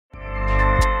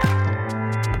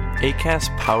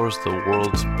Acast powers the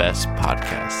world's best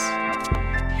podcasts.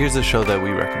 Here's a show that we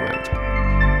recommend.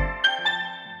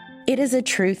 It is a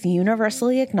truth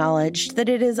universally acknowledged that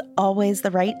it is always the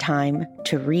right time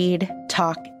to read,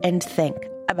 talk, and think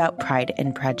about Pride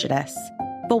and Prejudice.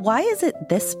 But why is it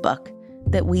this book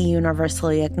that we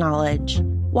universally acknowledge?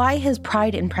 Why has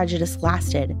Pride and Prejudice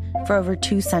lasted for over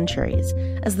 2 centuries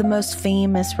as the most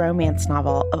famous romance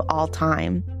novel of all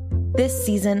time? This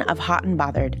season of Hot and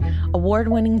Bothered,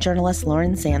 award-winning journalist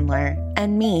Lauren Sandler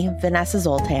and me, Vanessa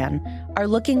Zoltan, are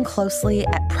looking closely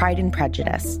at Pride and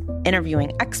Prejudice,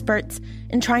 interviewing experts,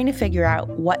 and trying to figure out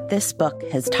what this book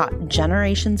has taught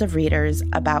generations of readers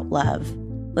about love.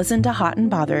 Listen to Hot and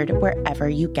Bothered wherever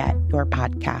you get your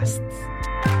podcasts.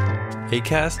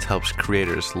 Acast helps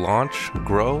creators launch,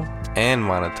 grow, and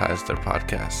monetize their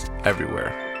podcasts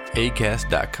everywhere.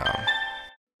 Acast.com.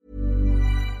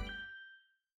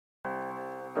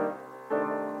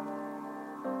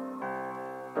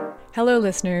 Hello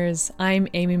listeners, I'm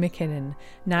Amy McKinnon,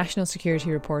 National Security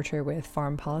Reporter with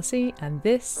Foreign Policy, and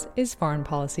this is Foreign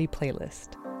Policy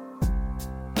Playlist.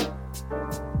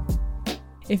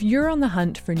 If you're on the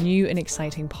hunt for new and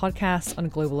exciting podcasts on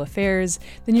global affairs,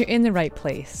 then you're in the right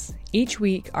place. Each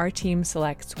week, our team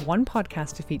selects one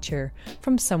podcast to feature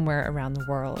from somewhere around the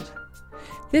world.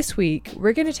 This week,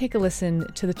 we're going to take a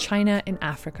listen to the China in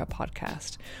Africa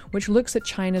podcast, which looks at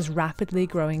China's rapidly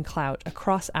growing clout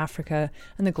across Africa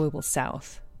and the global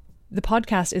south. The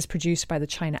podcast is produced by the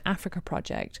China Africa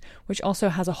Project, which also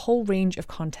has a whole range of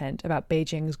content about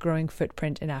Beijing's growing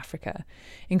footprint in Africa,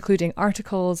 including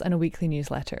articles and a weekly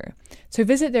newsletter. So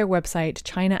visit their website,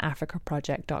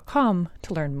 chinaafricaproject.com,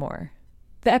 to learn more.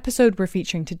 The episode we're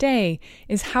featuring today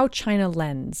is How China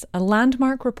Lends, a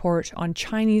landmark report on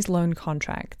Chinese loan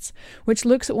contracts, which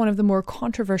looks at one of the more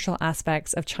controversial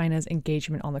aspects of China's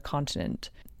engagement on the continent,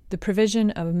 the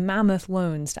provision of mammoth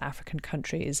loans to African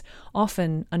countries,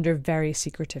 often under very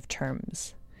secretive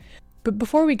terms. But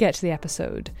before we get to the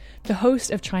episode, the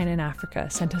host of China in Africa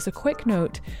sent us a quick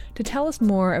note to tell us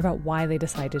more about why they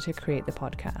decided to create the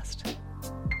podcast.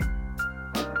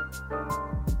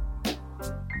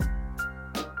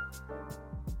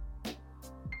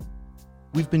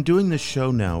 We've been doing this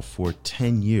show now for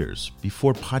 10 years,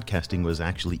 before podcasting was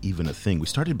actually even a thing. We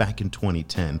started back in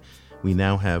 2010. We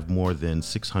now have more than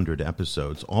 600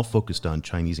 episodes, all focused on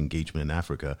Chinese engagement in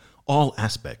Africa, all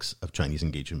aspects of Chinese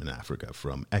engagement in Africa,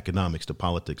 from economics to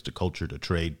politics to culture to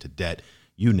trade to debt,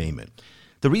 you name it.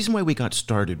 The reason why we got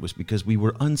started was because we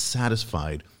were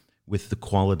unsatisfied with the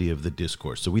quality of the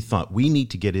discourse. So we thought we need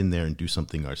to get in there and do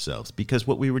something ourselves, because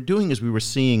what we were doing is we were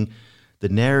seeing the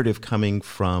narrative coming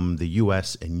from the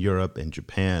US and Europe and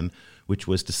Japan, which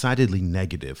was decidedly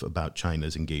negative about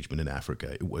China's engagement in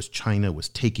Africa. It was China was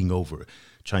taking over.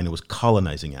 China was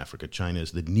colonizing Africa. China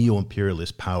is the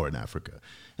neo-imperialist power in Africa.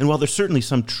 And while there's certainly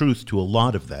some truth to a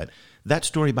lot of that, that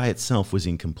story by itself was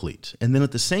incomplete. And then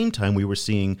at the same time, we were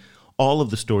seeing all of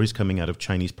the stories coming out of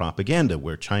Chinese propaganda,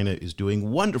 where China is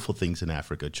doing wonderful things in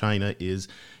Africa. China is,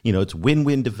 it's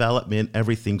win-win development.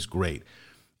 Everything's great.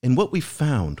 And what we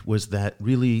found was that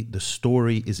really the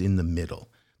story is in the middle.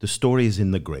 The story is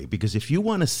in the gray. Because if you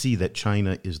want to see that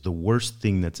China is the worst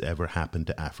thing that's ever happened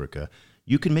to Africa,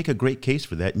 you can make a great case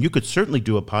for that. And you could certainly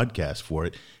do a podcast for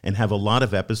it and have a lot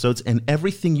of episodes, and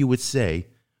everything you would say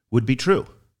would be true.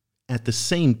 At the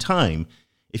same time,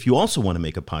 if you also want to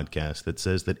make a podcast that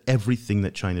says that everything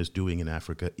that China is doing in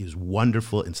Africa is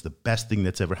wonderful, it's the best thing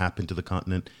that's ever happened to the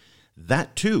continent,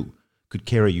 that too could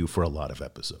carry you for a lot of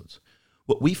episodes.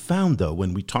 What we found, though,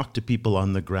 when we talked to people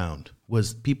on the ground,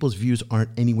 was people's views aren't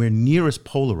anywhere near as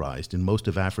polarized in most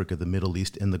of Africa, the Middle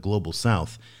East, and the global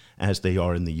south as they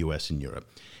are in the US and Europe.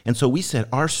 And so we said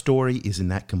our story is in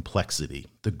that complexity,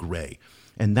 the gray.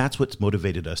 And that's what's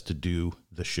motivated us to do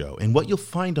the show. And what you'll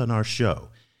find on our show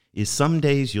is some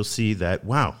days you'll see that,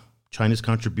 wow, China's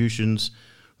contributions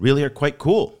really are quite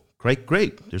cool, quite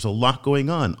great. There's a lot going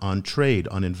on trade,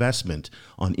 on investment,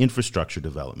 on infrastructure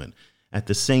development. At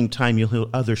the same time, you'll hear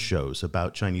other shows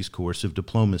about Chinese coercive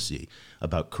diplomacy,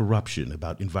 about corruption,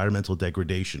 about environmental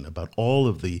degradation, about all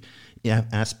of the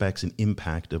aspects and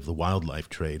impact of the wildlife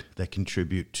trade that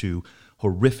contribute to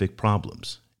horrific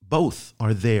problems. Both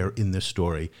are there in this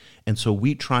story, and so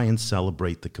we try and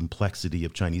celebrate the complexity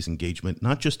of Chinese engagement,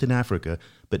 not just in Africa,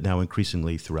 but now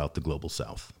increasingly throughout the global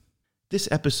south. This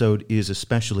episode is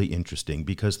especially interesting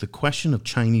because the question of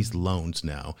Chinese loans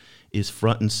now is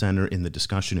front and center in the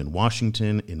discussion in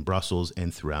Washington, in Brussels,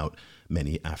 and throughout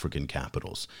many African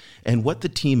capitals. And what the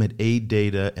team at Aid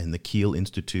Data and the Kiel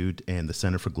Institute and the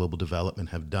Center for Global Development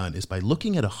have done is by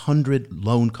looking at 100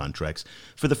 loan contracts,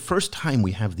 for the first time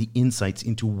we have the insights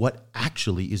into what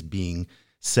actually is being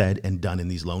said and done in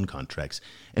these loan contracts.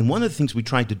 And one of the things we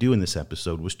tried to do in this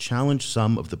episode was challenge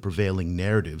some of the prevailing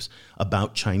narratives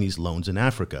about Chinese loans in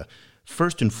Africa.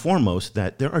 First and foremost,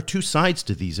 that there are two sides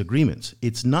to these agreements.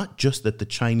 It's not just that the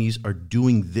Chinese are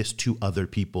doing this to other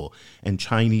people, and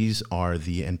Chinese are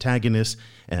the antagonists,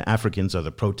 and Africans are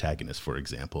the protagonists, for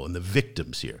example, and the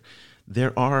victims here.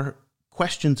 There are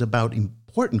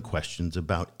important questions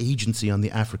about agency on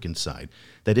the African side,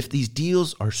 that if these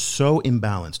deals are so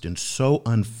imbalanced and so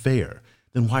unfair,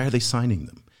 then why are they signing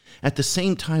them? At the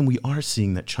same time, we are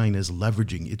seeing that China is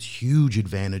leveraging its huge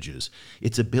advantages,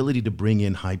 its ability to bring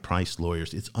in high-priced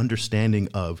lawyers, its understanding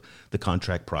of the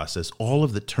contract process. All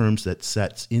of the terms that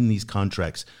sets in these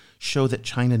contracts show that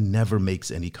China never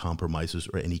makes any compromises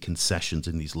or any concessions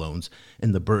in these loans,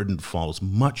 and the burden falls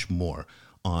much more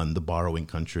on the borrowing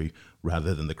country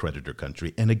rather than the creditor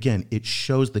country. And again, it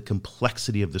shows the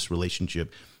complexity of this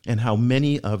relationship and how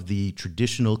many of the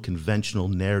traditional, conventional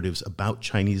narratives about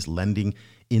Chinese lending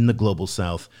in the global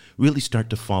south really start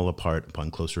to fall apart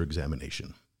upon closer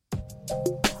examination.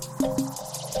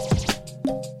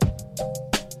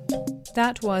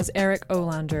 That was Eric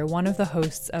Olander, one of the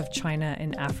hosts of China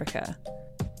in Africa.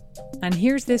 And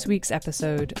here's this week's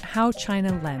episode, How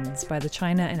China Lends by the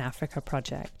China in Africa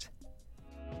Project.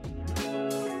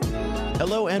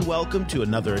 Hello and welcome to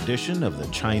another edition of the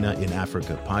China in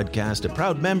Africa podcast, a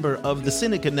proud member of the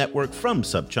Sinica Network from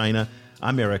SupChina.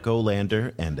 I'm Eric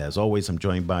Olander, and as always, I'm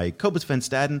joined by Cobus van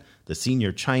Staden, the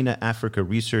senior China-Africa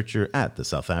researcher at the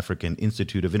South African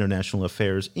Institute of International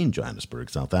Affairs in Johannesburg,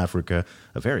 South Africa.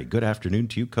 A very good afternoon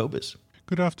to you, Cobus.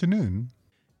 Good afternoon.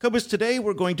 Cobus, today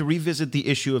we're going to revisit the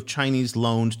issue of Chinese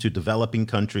loans to developing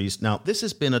countries. Now, this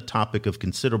has been a topic of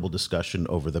considerable discussion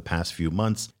over the past few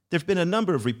months. There have been a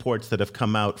number of reports that have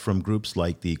come out from groups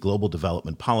like the Global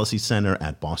Development Policy Center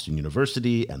at Boston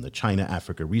University and the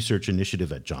China-Africa Research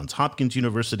Initiative at Johns Hopkins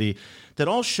University that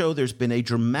all show there's been a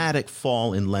dramatic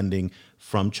fall in lending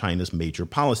from China's major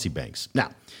policy banks.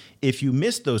 Now, if you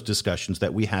missed those discussions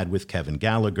that we had with Kevin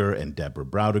Gallagher and Deborah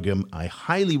Browdegum, I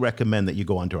highly recommend that you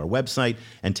go onto our website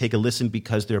and take a listen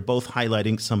because they're both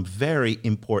highlighting some very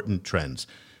important trends.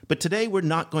 But today we're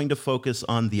not going to focus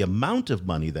on the amount of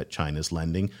money that China's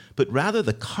lending, but rather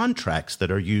the contracts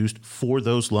that are used for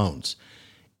those loans.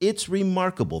 It's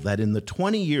remarkable that in the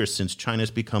 20 years since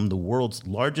China's become the world's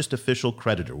largest official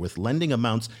creditor, with lending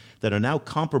amounts that are now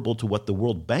comparable to what the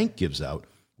World Bank gives out,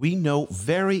 we know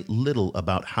very little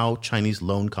about how Chinese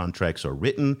loan contracts are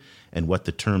written and what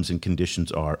the terms and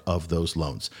conditions are of those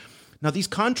loans. Now, these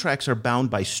contracts are bound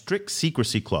by strict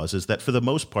secrecy clauses that, for the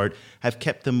most part, have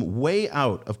kept them way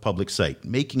out of public sight,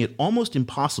 making it almost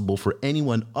impossible for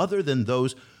anyone other than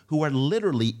those who are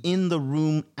literally in the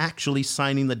room actually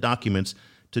signing the documents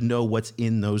to know what's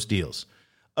in those deals.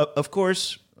 Of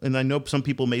course, and I know some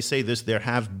people may say this, there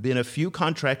have been a few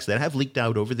contracts that have leaked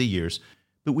out over the years,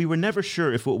 but we were never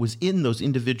sure if what was in those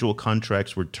individual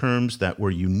contracts were terms that were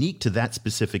unique to that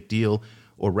specific deal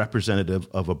or representative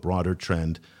of a broader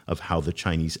trend of how the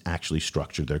Chinese actually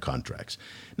structured their contracts.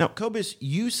 Now, Cobus,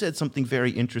 you said something very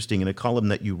interesting in a column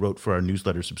that you wrote for our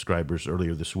newsletter subscribers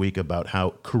earlier this week about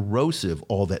how corrosive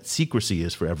all that secrecy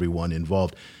is for everyone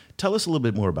involved. Tell us a little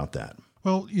bit more about that.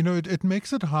 Well, you know, it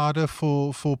makes it harder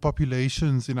for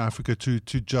populations in Africa to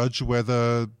judge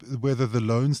whether the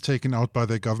loans taken out by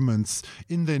their governments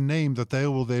in their name that they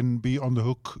will then be on the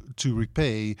hook to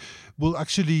repay will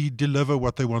actually deliver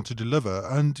what they want to deliver.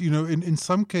 And, you know, in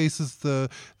some cases, the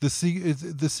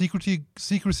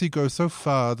secrecy goes so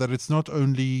far that it's not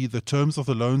only the terms of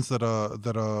the loans that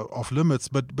are off limits,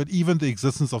 but even the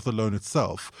existence of the loan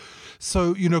itself.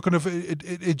 So, you know, kind of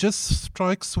it just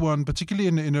strikes one, particularly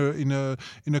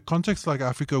in a context like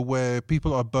Africa, where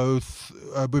people are both,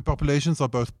 where populations are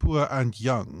both poor and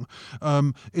young.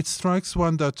 It strikes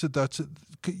one that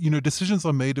you know, decisions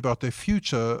are made about their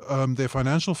future, their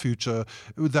financial future,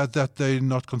 that they're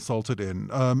not consulted in,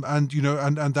 and you know,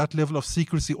 and that level of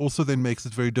secrecy also then makes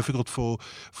it very difficult for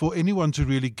anyone to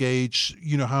really gauge,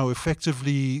 you know, how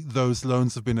effectively those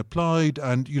loans have been applied,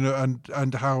 and you know,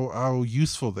 and how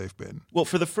useful they've been. Well,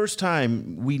 for the first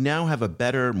time, we now have a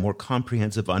better, more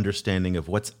comprehensive understanding of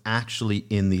what's actually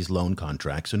in these loan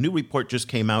contracts. A new report just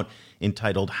came out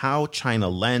entitled How China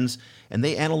Lends, and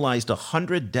they analyzed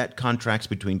 100 debt contracts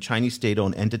between Chinese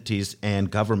state-owned entities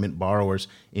and government borrowers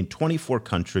in 24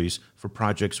 countries for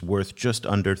projects worth just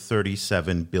under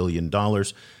 $37 billion.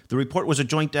 The report was a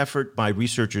joint effort by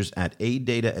researchers at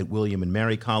AidData at William &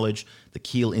 Mary College, the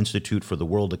Kiel Institute for the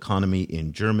World Economy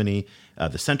in Germany,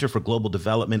 the Center for Global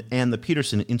Development, and the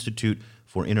Peterson Institute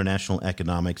for International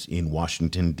Economics in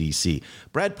Washington, D.C.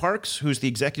 Brad Parks, who's the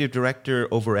executive director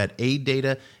over at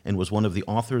AidData and was one of the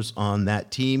authors on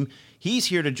that team, he's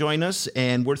here to join us,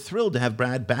 and we're thrilled to have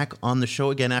Brad back on the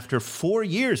show again after 4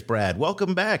 years. Brad,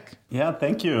 welcome back. Yeah,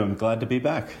 thank you. I'm glad to be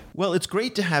back. Well, it's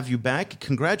great to have you back.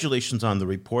 Congratulations on the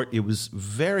report. It was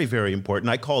very, very important.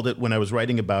 I called it, when I was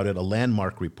writing about it, a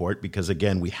landmark report because,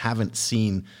 again, we haven't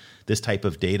seen this type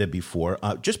of data before.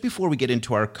 Just before we get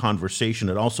into our conversation,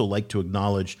 I'd also like to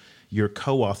acknowledge your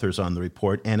co-authors on the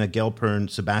report, Anna Gelpern,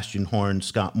 Sebastian Horn,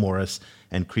 Scott Morris,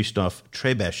 and Christoph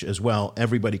Trebesch as well.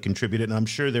 Everybody contributed, and I'm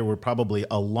sure there were probably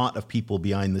a lot of people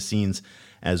behind the scenes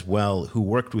as well who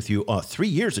worked with you. 3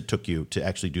 years it took you to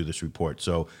actually do this report,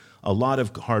 so a lot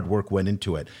of hard work went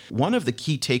into it. One of the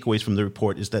key takeaways from the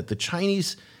report is that the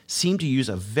Chinese seem to use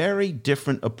a very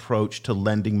different approach to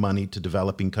lending money to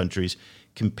developing countries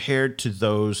compared to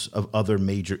those of other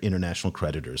major international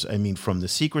creditors. I mean, from the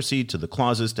secrecy to the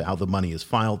clauses to how the money is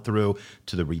filed through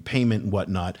to the repayment and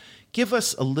whatnot. Give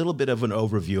us a little bit of an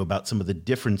overview about some of the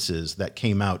differences that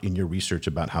came out in your research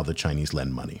about how the Chinese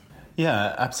lend money.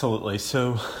 Yeah, absolutely.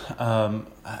 So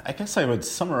I guess I would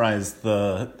summarize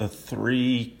the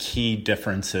three key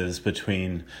differences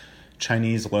between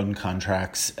Chinese loan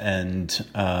contracts and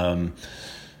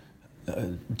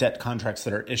debt contracts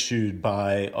that are issued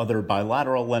by other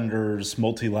bilateral lenders,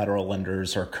 multilateral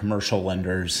lenders, or commercial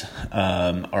lenders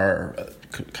are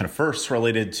kind of first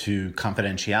related to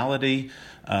confidentiality,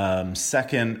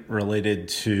 second related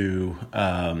to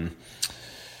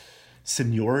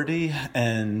seniority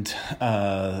and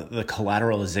the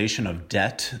collateralization of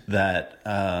debt that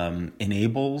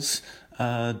enables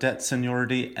debt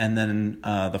seniority, and then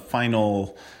the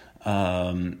final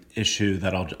issue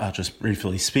that I'll just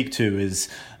briefly speak to is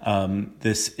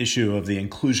this issue of the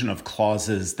inclusion of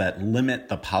clauses that limit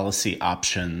the policy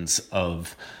options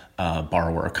of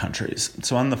borrower countries.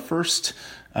 So on the first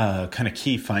kind of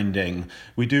key finding,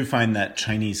 we do find that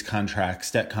Chinese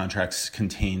debt contracts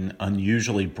contain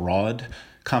unusually broad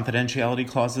confidentiality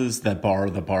clauses that bar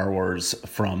the borrowers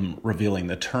from revealing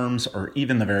the terms or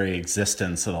even the very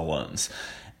existence of the loans.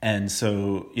 And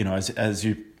so, as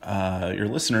you your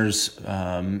listeners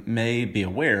may be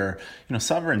aware,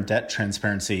 sovereign debt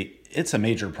transparency, it's a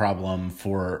major problem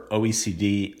for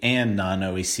OECD and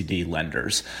non-OECD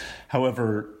lenders.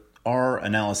 However, our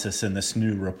analysis in this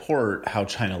new report, How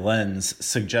China Lends,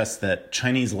 suggests that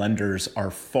Chinese lenders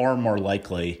are far more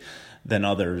likely than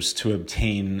others to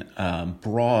obtain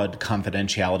broad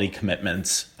confidentiality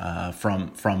commitments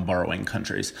from borrowing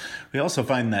countries. We also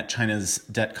find that China's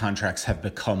debt contracts have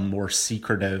become more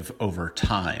secretive over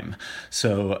time.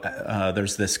 So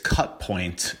there's this cut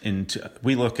point.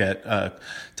 We look at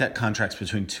debt contracts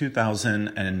between 2000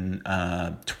 and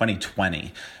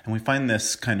 2020, and we find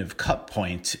this kind of cut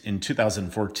point in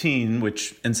 2014,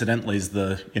 which incidentally is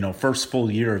the first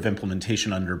full year of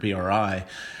implementation under BRI,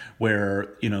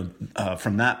 where,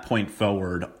 from that point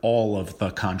forward, all of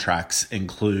the contracts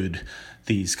include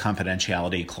these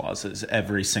confidentiality clauses,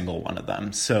 every single one of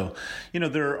them. So,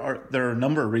 there are a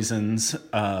number of reasons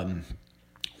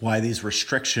why these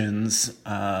restrictions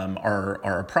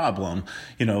are a problem.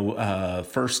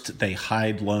 First, they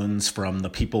hide loans from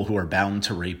the people who are bound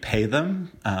to repay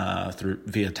them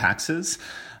via taxes.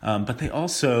 But they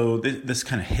also, this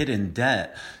kind of hidden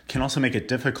debt can also make it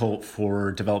difficult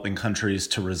for developing countries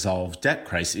to resolve debt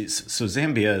crises. So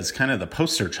Zambia is kind of the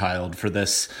poster child for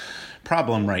this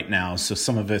problem right now. So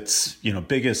some of its,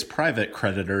 biggest private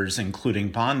creditors, including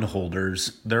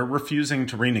bondholders, they're refusing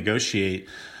to renegotiate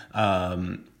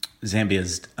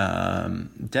Zambia's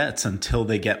debts until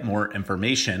they get more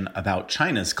information about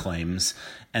China's claims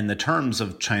and the terms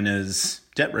of China's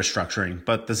debt restructuring.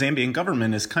 But the Zambian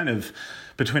government is kind of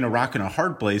between a rock and a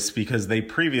hard place because they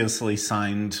previously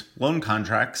signed loan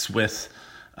contracts with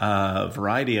a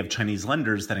variety of Chinese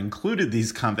lenders that included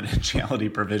these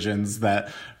confidentiality provisions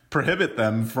that prohibit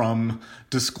them from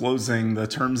disclosing the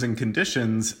terms and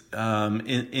conditions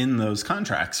in those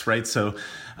contracts, right? So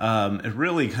it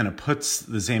really kind of puts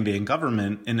the Zambian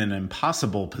government in an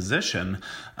impossible position,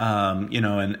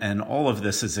 and all of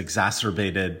this is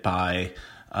exacerbated by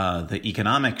the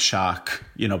economic shock,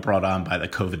 brought on by the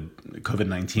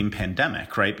COVID-19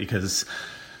 pandemic, right? Because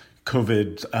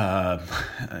COVID,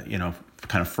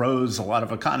 kind of froze a lot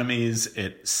of economies.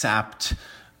 It sapped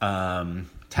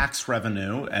tax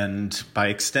revenue, and by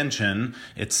extension,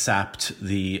 it sapped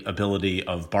the ability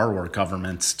of borrower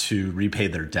governments to repay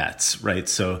their debts, right?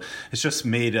 So it's just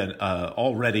made an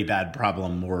already bad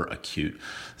problem more acute.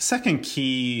 Second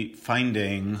key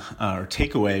finding or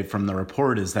takeaway from the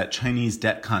report is that Chinese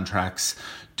debt contracts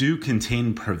do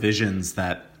contain provisions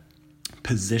that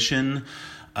position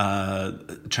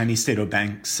Chinese state-owned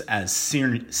banks as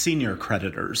senior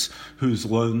creditors whose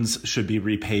loans should be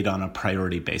repaid on a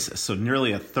priority basis. So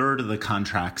nearly a third of the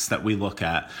contracts that we look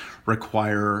at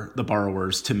require the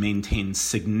borrowers to maintain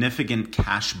significant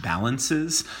cash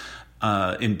balances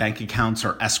in bank accounts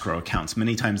or escrow accounts.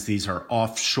 Many times these are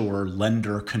offshore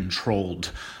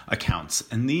lender-controlled accounts.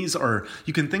 And these are,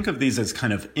 you can think of these as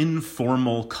kind of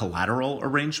informal collateral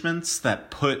arrangements that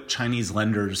put Chinese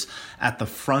lenders at the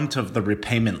front of the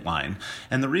repayment line.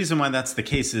 And the reason why that's the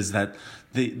case is that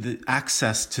the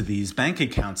access to these bank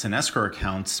accounts and escrow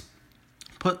accounts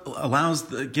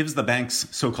gives the banks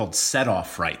so-called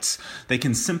set-off rights. They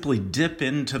can simply dip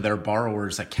into their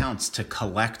borrowers' accounts to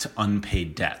collect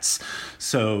unpaid debts.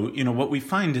 So, what we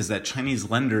find is that Chinese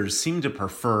lenders seem to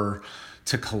prefer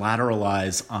to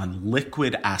collateralize on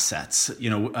liquid assets.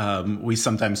 We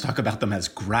sometimes talk about them as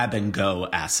grab-and-go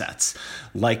assets,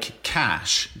 like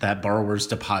cash that borrowers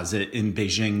deposit in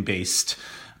Beijing-based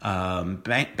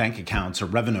bank accounts or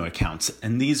revenue accounts.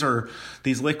 And these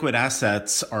liquid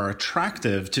assets are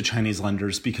attractive to Chinese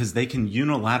lenders because they can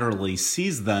unilaterally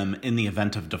seize them in the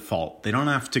event of default. They don't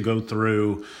have to go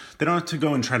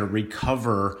and try to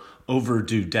recover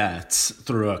overdue debts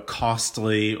through a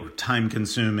costly or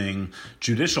time-consuming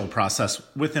judicial process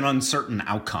with an uncertain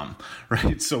outcome,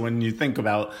 right? So when you think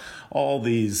about all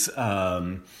these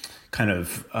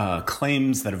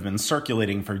claims that have been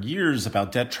circulating for years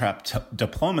about debt trap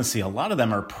diplomacy, a lot of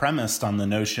them are premised on the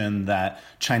notion that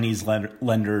Chinese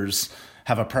lenders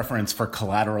have a preference for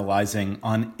collateralizing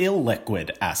on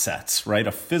illiquid assets, right?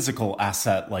 A physical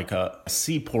asset like a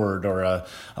seaport or a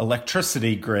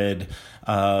electricity grid.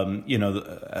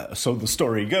 So the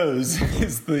story goes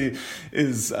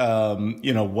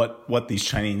what these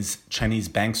Chinese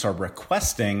banks are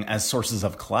requesting as sources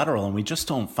of collateral, and we just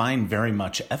don't find very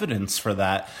much evidence for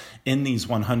that in these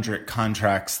 100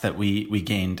 contracts that we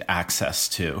gained access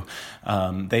to.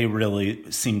 They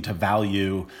really seem to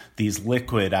value these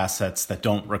liquid assets that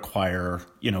don't require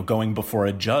going before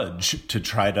a judge to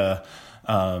try to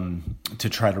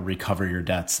recover your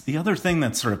debts. The other thing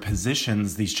that sort of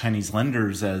positions these Chinese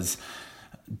lenders as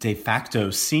de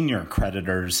facto senior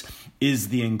creditors is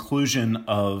the inclusion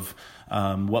of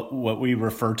what we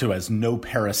refer to as no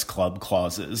Paris Club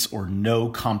clauses or no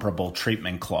comparable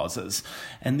treatment clauses.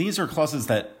 And these are clauses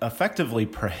that effectively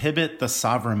prohibit the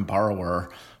sovereign borrower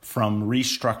from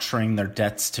restructuring their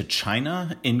debts to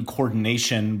China in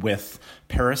coordination with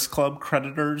Paris Club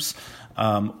creditors,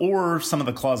 or some of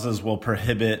the clauses will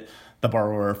prohibit the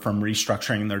borrower from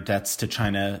restructuring their debts to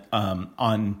China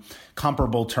on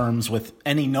comparable terms with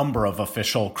any number of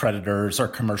official creditors or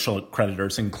commercial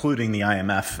creditors, including the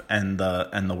IMF and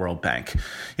the World Bank.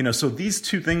 So these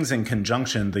two things in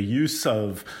conjunction, the use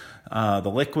of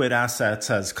the liquid assets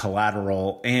as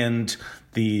collateral and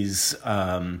these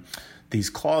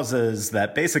clauses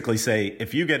that basically say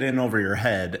if you get in over your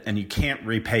head and you can't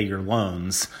repay your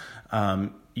loans,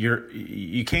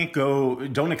 you can't go.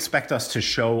 Don't expect us to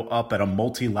show up at a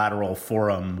multilateral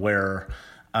forum where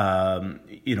we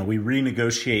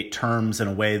renegotiate terms in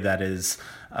a way that is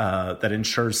that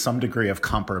ensures some degree of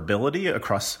comparability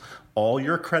across all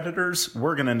your creditors.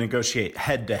 We're going to negotiate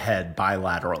head-to-head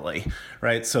bilaterally,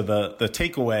 right? So the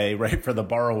takeaway, right, for the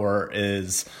borrower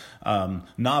is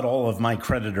not all of my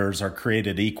creditors are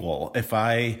created equal. If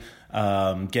I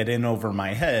get in over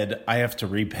my head, I have to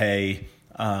repay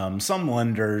some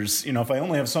lenders. If I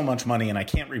only have so much money and I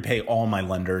can't repay all my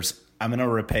lenders, I'm going to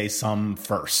repay some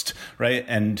first, right?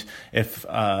 And if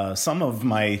some of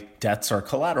my debts are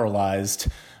collateralized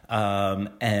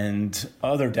and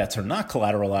other debts are not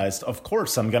collateralized, of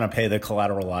course, I'm going to pay the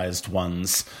collateralized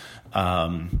ones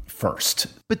first.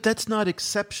 But that's not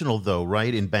exceptional, though,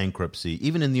 right, in bankruptcy.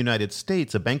 Even in the United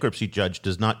States, a bankruptcy judge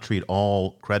does not treat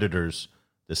all creditors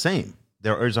the same.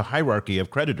 There is a hierarchy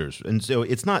of creditors, and so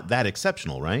it's not that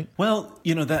exceptional, right? Well,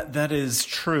 that is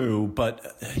true,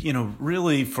 but,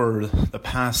 really for the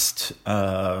past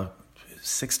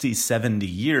 60, 70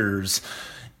 years,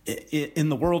 in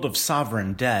the world of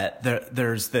sovereign debt,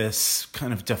 there's this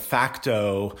kind of de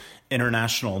facto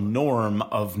international norm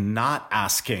of not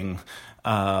asking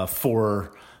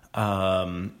for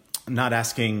not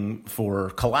asking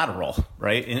for collateral,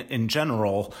 right? In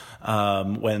general,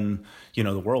 when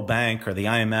the World Bank or the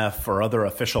IMF or other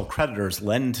official creditors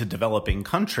lend to developing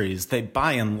countries, they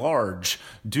by and large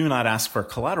do not ask for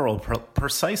collateral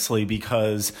precisely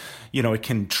because it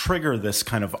can trigger this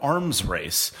kind of arms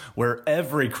race where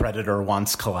every creditor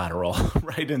wants collateral,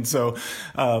 right? And so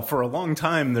for a long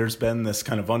time, there's been this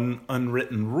kind of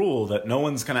unwritten rule that no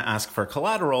one's going to ask for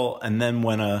collateral, and then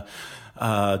when a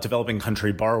developing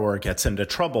country borrower gets into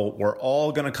trouble, we're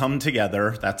all going to come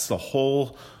together. That's the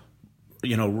whole,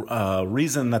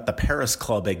 reason that the Paris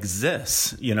Club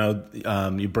exists.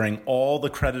 You bring all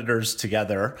the creditors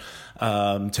together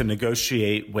to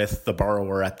negotiate with the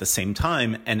borrower at the same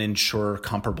time and ensure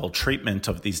comparable treatment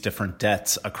of these different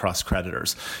debts across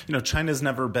creditors. China's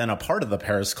never been a part of the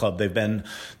Paris Club.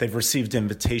 They've received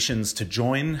invitations to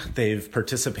join. They've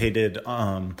participated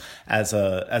as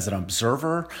an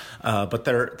observer, but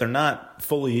they're not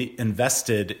fully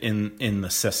invested in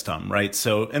the system, right?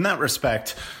 So in that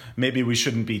respect, maybe we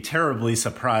shouldn't be terribly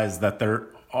surprised that there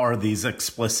are these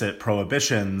explicit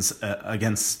prohibitions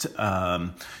against,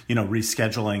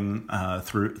 rescheduling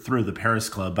through the Paris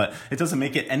Club, but it doesn't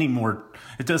make it any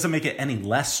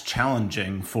less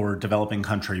challenging for developing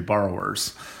country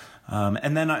borrowers.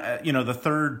 And then, the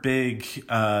third big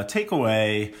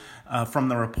takeaway from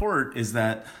the report is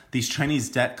that these Chinese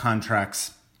debt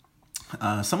contracts,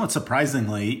 somewhat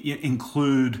surprisingly,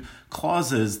 include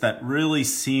clauses that really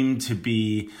seem to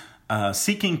be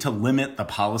seeking to limit the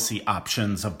policy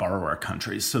options of borrower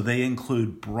countries. So they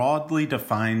include broadly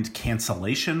defined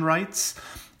cancellation rights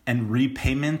and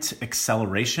repayment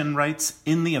acceleration rights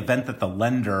in the event that the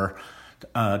lender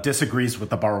disagrees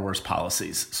with the borrower's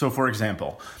policies. So, for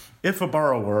example, if a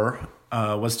borrower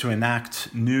was to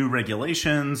enact new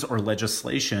regulations or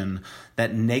legislation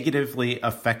that negatively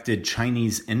affected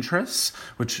Chinese interests,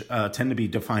 which tend to be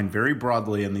defined very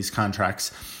broadly in these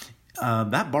contracts,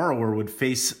 that borrower would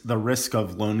face the risk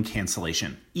of loan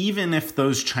cancellation, even if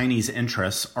those Chinese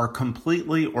interests are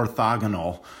completely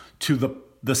orthogonal to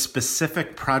the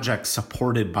specific project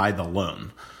supported by the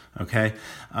loan. Okay.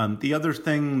 The other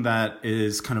thing that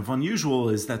is kind of unusual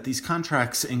is that these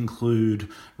contracts include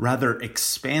rather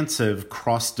expansive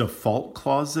cross-default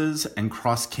clauses and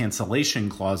cross-cancellation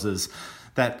clauses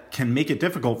that can make it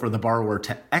difficult for the borrower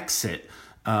to exit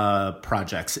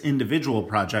individual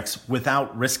projects,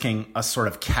 without risking a sort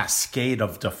of cascade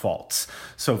of defaults.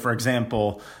 So, for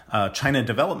example, China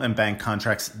Development Bank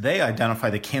contracts, they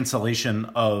identify the cancellation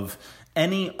of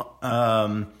any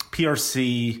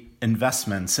PRC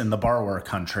investments in the borrower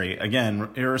country, again,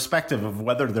 irrespective of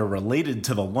whether they're related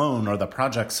to the loan or the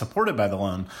project supported by the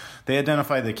loan. They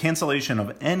identify the cancellation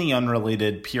of any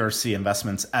unrelated PRC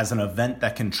investments as an event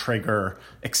that can trigger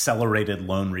accelerated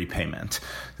loan repayment.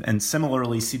 And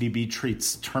similarly, CDB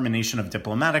treats termination of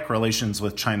diplomatic relations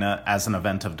with China as an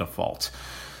event of default.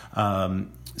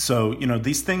 So,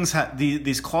 these things,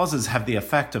 these clauses have the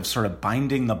effect of sort of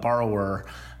binding the borrower,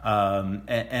 and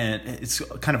it's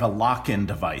kind of a lock-in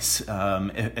device,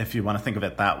 if you want to think of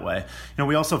it that way.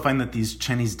 We also find that these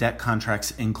Chinese debt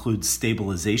contracts include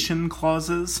stabilization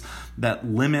clauses that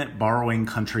limit borrowing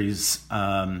countries'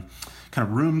 kind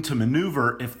of room to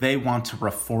maneuver if they want to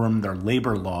reform their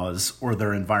labor laws or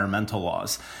their environmental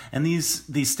laws. And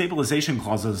these stabilization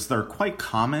clauses, they're quite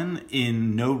common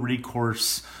in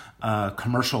no-recourse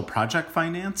commercial project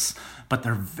finance, but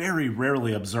they're very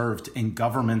rarely observed in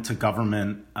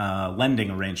government-to-government lending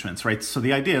arrangements, right? So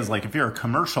the idea is, like, if you're a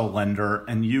commercial lender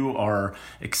and you are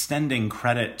extending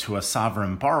credit to a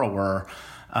sovereign borrower,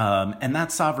 and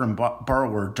that sovereign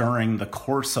borrower during the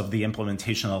course of the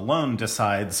implementation of the loan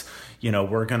decides,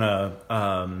 we're going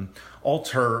to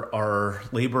alter our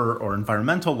labor or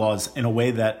environmental laws in a way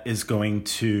that is going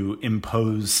to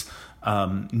impose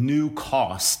new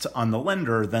cost on the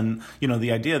lender, then,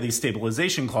 the idea of these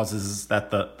stabilization clauses is that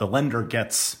the lender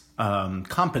gets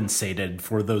compensated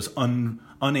for those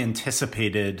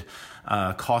unanticipated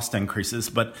cost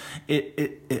increases. But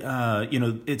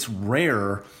it's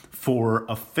rare for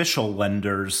official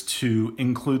lenders to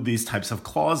include these types of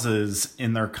clauses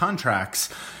in their contracts,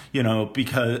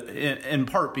 because in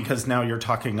part because now you're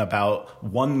talking about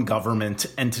one government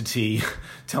entity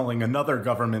telling another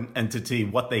government entity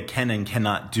what they can and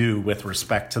cannot do with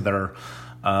respect to their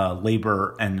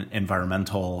labor and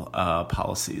environmental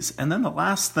policies. And then the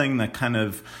last thing that kind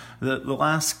of, the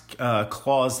last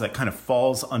clause that kind of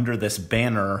falls under this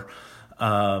banner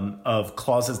of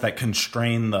clauses that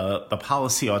constrain the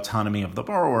policy autonomy of the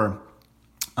borrower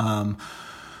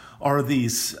are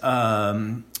these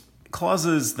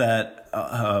clauses that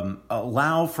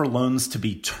allow for loans to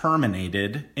be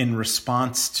terminated in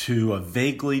response to a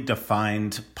vaguely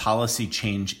defined policy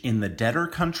change in the debtor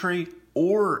country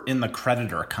or in the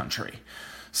creditor country.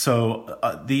 So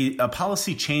the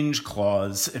policy change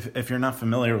clause, if you're not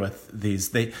familiar with these,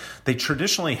 they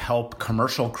traditionally help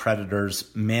commercial creditors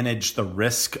manage the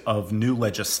risk of new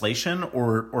legislation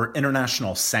or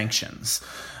international sanctions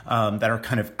that are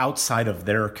kind of outside of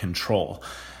their control.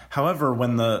 However,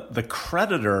 when the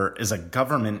creditor is a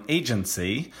government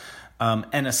agency,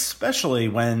 and especially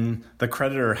when the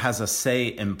creditor has a say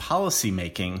in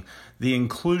policymaking, the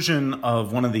inclusion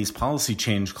of one of these policy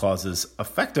change clauses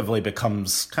effectively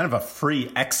becomes kind of a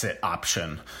free exit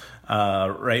option,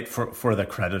 right, for the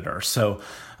creditor. So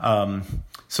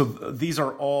these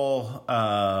are all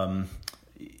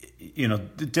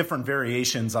different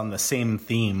variations on the same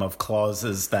theme of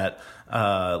clauses that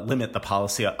limit the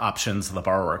policy options of the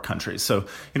borrower countries. So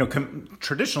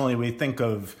traditionally we think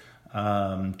of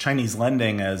Chinese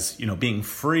lending as being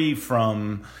free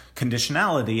from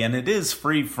conditionality, and it is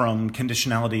free from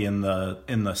conditionality in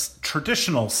the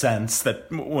traditional sense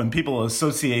that when people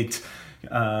associate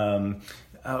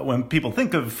when people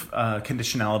think of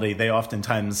conditionality, they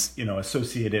oftentimes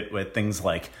associate it with things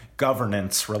like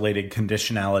governance-related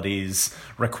conditionalities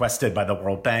requested by the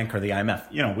World Bank or the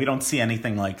IMF. We don't see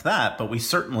anything like that, but we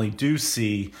certainly do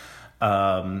see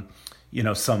some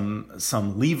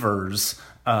levers,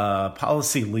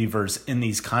 policy levers in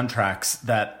these contracts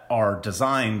that are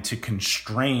designed to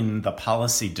constrain the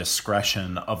policy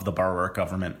discretion of the borrower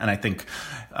government. And I think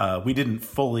we didn't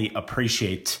fully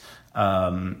appreciate,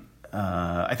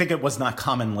 I think it was not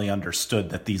commonly understood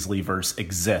that these levers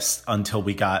exist until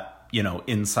we got,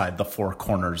 inside the four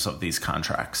corners of these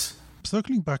contracts.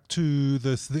 Circling back to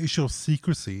the issue of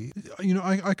secrecy,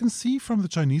 I can see from the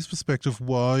Chinese perspective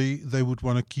why they would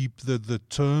want to keep the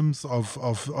terms of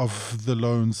the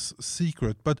loans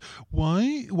secret. But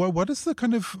what is the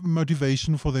kind of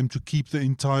motivation for them to keep the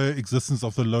entire existence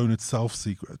of the loan itself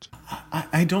secret?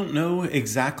 I don't know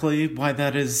exactly why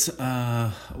that is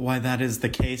the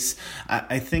case.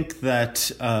 I think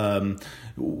that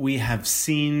we have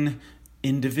seen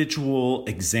individual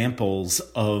examples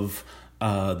of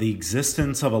the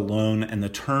existence of a loan and the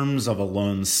terms of a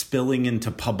loan spilling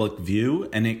into public view,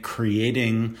 and it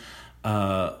creating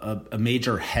a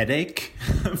major headache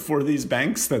for these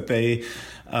banks that they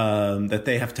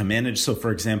have to manage. So, for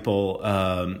example,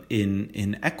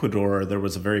 in Ecuador, there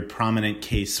was a very prominent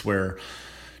case where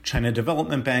China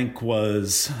Development Bank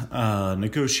was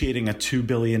negotiating a $2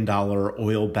 billion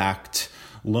oil-backed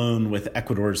loan with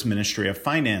Ecuador's Ministry of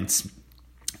Finance,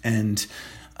 and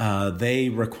they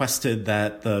requested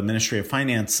that the Ministry of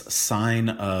Finance sign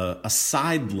a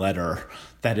side letter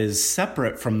that is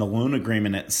separate from the loan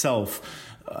agreement itself,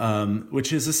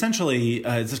 which is essentially,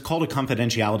 it's called a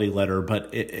confidentiality letter,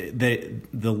 but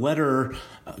the letter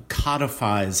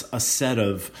codifies a set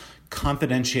of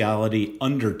confidentiality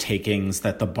undertakings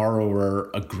that the borrower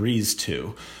agrees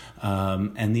to.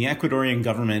 And the Ecuadorian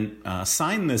government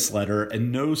signed this letter,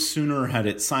 and no sooner had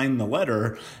it signed the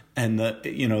letter and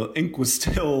the ink was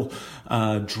still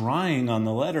drying on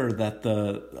the letter that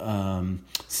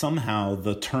somehow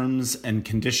the terms and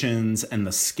conditions and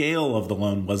the scale of the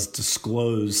loan was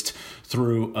disclosed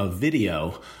through a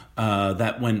video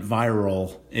that went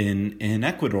viral in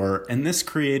Ecuador, and this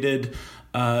created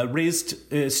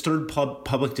stirred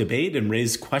public debate and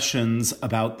raised questions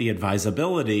about the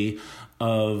advisability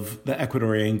of the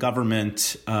Ecuadorian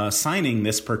government signing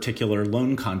this particular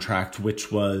loan contract,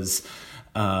 which was,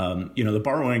 the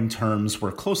borrowing terms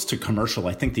were close to commercial.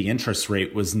 I think the interest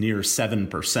rate was near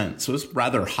 7%, so it was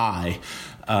rather high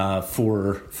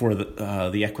for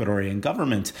the Ecuadorian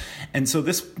government, and so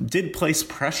this did place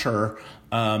pressure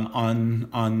on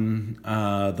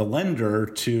the lender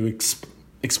to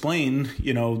explain,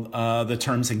 the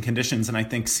terms and conditions. And I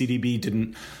think CDB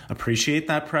didn't appreciate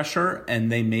that pressure, and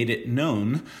they made it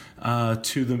known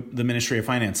to the Ministry of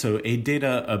Finance. So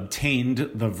ADATA obtained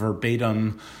the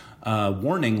verbatim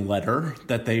warning letter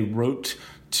that they wrote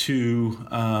to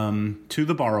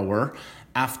the borrower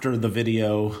after the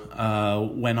video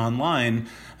went online,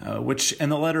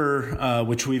 and the letter,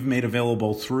 which we've made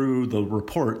available through the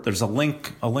report. There's a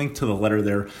link to the letter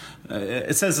there.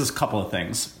 It says this couple of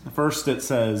things. First, it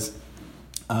says,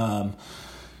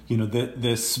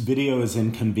 this video is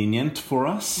inconvenient for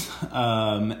us,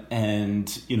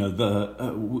 and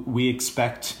we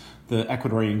expect the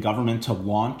Ecuadorian government to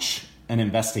launch an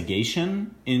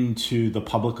investigation into the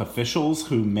public officials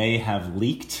who may have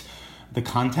leaked the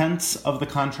contents of the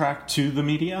contract to the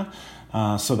media.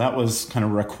 So that was kind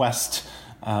of request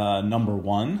number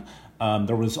one.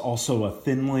 There was also a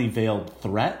thinly veiled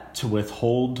threat to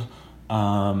withhold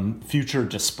future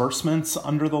disbursements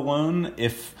under the loan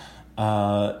if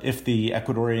the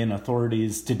Ecuadorian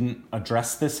authorities didn't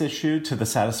address this issue to the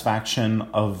satisfaction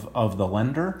of the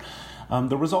lender.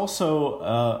 There was also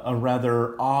a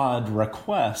rather odd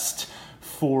request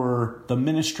for the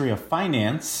Ministry of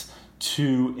Finance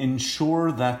to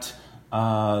ensure that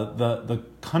the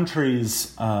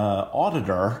country's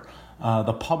auditor,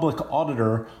 the public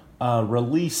auditor,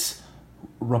 release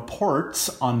reports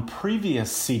on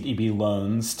previous CDB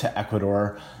loans to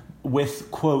Ecuador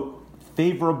with, quote,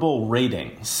 favorable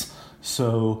ratings.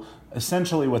 So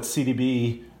essentially what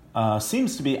CDB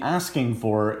seems to be asking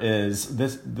for is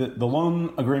the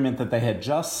loan agreement that they had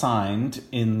just signed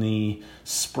in the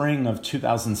spring of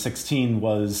 2016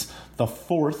 was the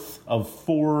fourth of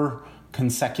 4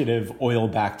 consecutive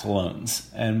oil-backed loans.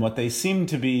 And what they seemed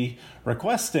to be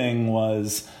requesting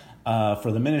was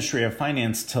for the Ministry of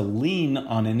Finance to lean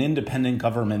on an independent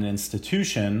government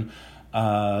institution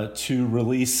to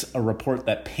release a report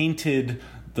that painted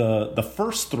the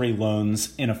first 3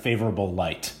 loans in a favorable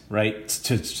light, right?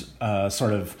 To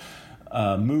sort of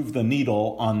move the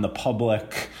needle on the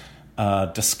public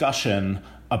discussion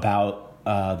about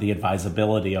the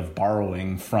advisability of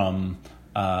borrowing from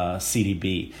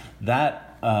CDB.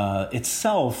 That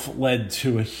itself led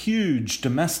to a huge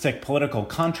domestic political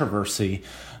controversy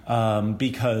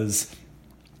because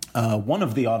one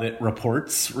of the audit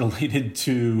reports related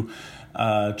to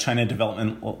China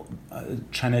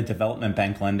Development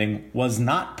Bank lending was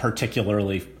not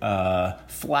particularly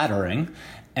flattering,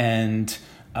 and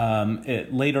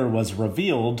it later was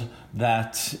revealed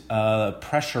that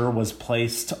pressure was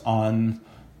placed on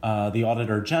the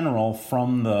Auditor General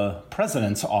from the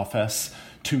President's office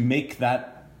to make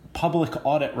that public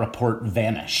audit report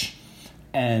vanish.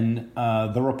 And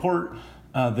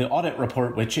the audit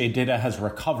report, which ADITA has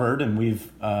recovered and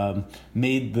we've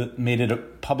made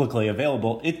it publicly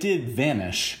available, it did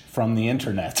vanish from the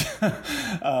internet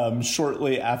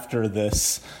shortly after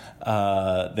this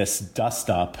dust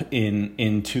up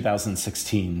in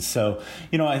 2016. So,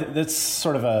 that's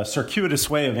sort of a circuitous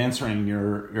way of answering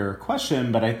your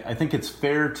question, but I think it's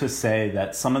fair to say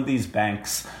that some of these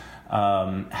banks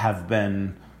have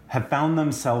found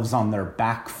themselves on their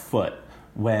back foot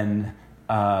when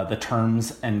the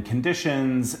terms and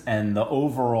conditions and the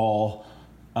overall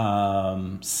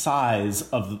size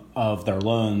of their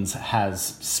loans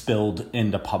has spilled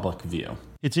into public view.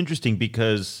 It's interesting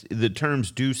because the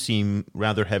terms do seem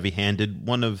rather heavy-handed.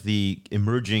 One of the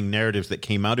emerging narratives that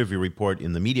came out of your report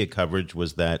in the media coverage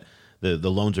was that the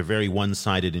loans are very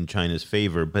one-sided in China's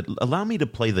favor. But allow me to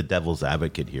play the devil's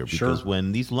advocate here, because Sure.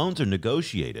 When these loans are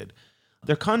negotiated,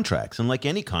 they're contracts. And like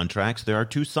any contracts, there are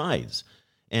 2 sides.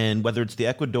 And whether it's the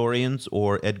Ecuadorians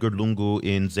or Edgar Lungu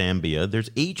in Zambia, there's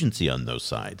agency on those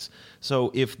sides.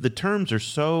 So if the terms are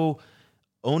so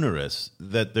onerous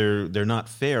that they're not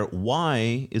fair,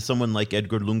 why is someone like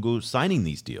Edgar Lungu signing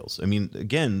these deals? I mean,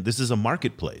 again, this is a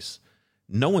marketplace.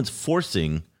 No one's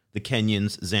forcing the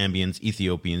Kenyans, Zambians,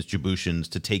 Ethiopians, Djiboutians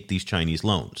to take these Chinese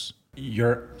loans.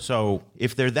 So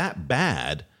if they're that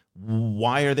bad,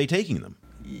 why are they taking them?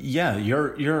 Yeah,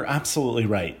 you're absolutely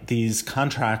right. These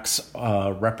contracts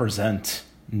represent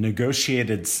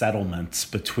negotiated settlements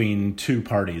between 2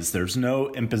 parties. There's no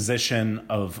imposition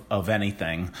of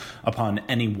anything upon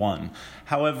anyone.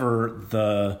 However,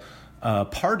 the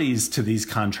parties to these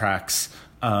contracts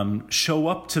show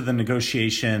up to the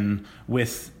negotiation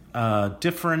with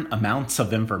different amounts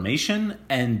of information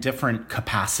and different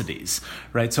capacities,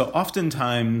 right? So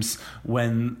oftentimes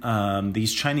when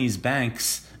these Chinese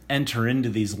banks enter into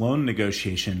these loan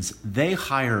negotiations, they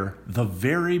hire the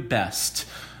very best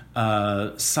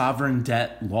sovereign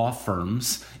debt law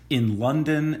firms in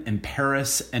London and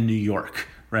Paris and New York,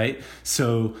 right?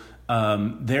 So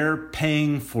they're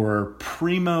paying for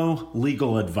primo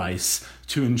legal advice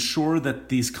to ensure that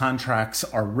these contracts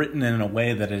are written in a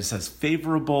way that is as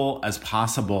favorable as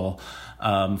possible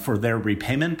for their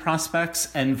repayment prospects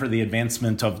and for the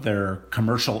advancement of their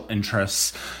commercial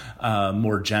interests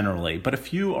more generally. But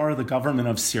if you are the government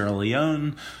of Sierra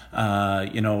Leone,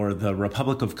 or the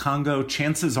Republic of Congo,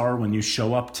 chances are when you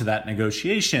show up to that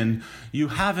negotiation, you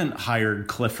haven't hired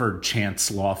Clifford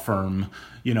Chance law firm,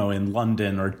 in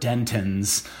London or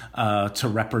Denton's to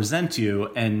represent you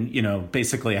and,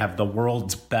 basically have the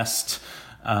world's best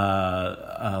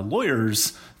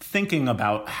lawyers thinking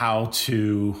about how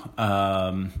to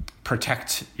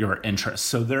protect your interests.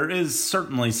 So there is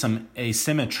certainly some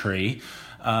asymmetry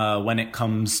when it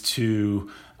comes to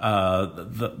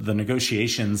the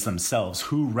negotiations themselves,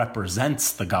 who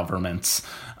represents the governments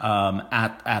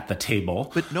at the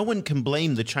table. But no one can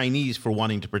blame the Chinese for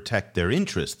wanting to protect their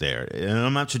interests there. And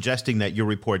I'm not suggesting that your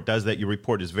report does that. Your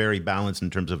report is very balanced in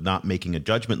terms of not making a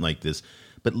judgment like this.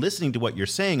 But listening to what you're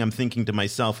saying, I'm thinking to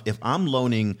myself, if I'm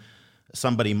loaning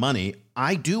somebody money,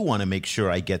 I do want to make sure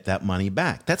I get that money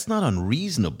back. That's not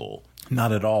unreasonable.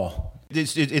 Not at all.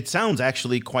 It sounds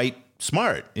actually quite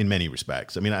smart in many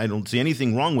respects. I mean, I don't see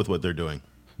anything wrong with what they're doing.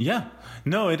 Yeah,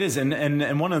 no, it is.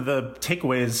 And one of the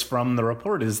takeaways from the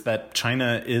report is that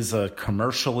China is a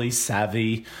commercially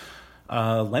savvy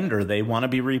lender. They want to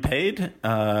be repaid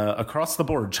across the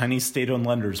board. Chinese state-owned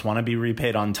lenders want to be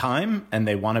repaid on time, and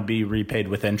they want to be repaid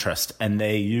with interest. And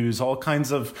they use all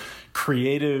kinds of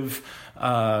creative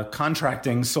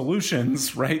contracting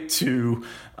solutions, right, to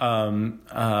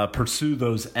pursue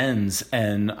those ends.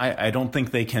 And I don't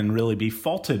think they can really be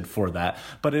faulted for that.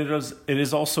 But it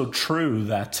is also true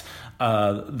that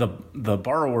the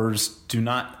borrowers do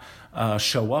not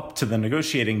show up to the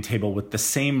negotiating table with the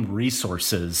same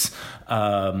resources,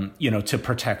 to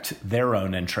protect their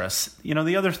own interests.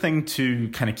 The other thing to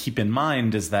kind of keep in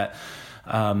mind is that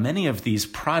many of these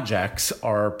projects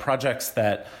are projects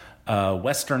that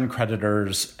Western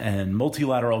creditors and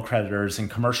multilateral creditors and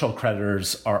commercial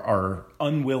creditors are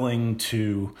unwilling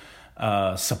to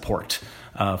support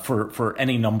for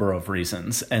any number of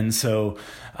reasons. And so,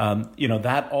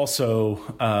 that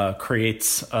also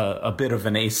creates a bit of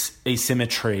an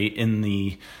asymmetry in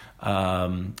the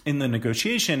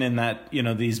negotiation, in that,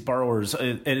 these borrowers,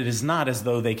 it is not as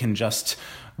though they can just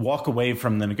walk away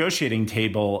from the negotiating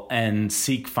table and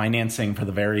seek financing for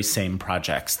the very same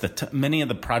projects. That many of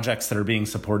the projects that are being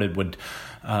supported would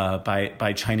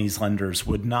by Chinese lenders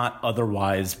would not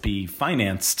otherwise be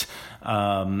financed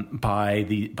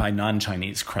by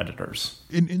non-Chinese creditors.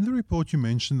 In the report, you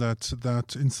mentioned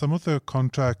that in some of the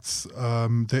contracts,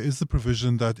 there is the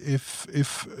provision that if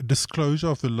disclosure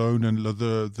of the loan and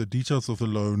the details of the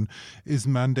loan is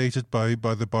mandated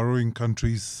by the borrowing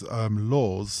country's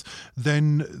laws,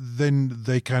 then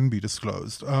they can be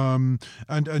disclosed. And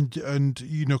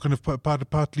kind of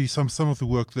partly some of the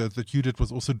work that you did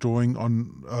was also drawing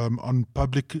on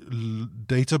public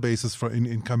databases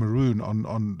in Cameroon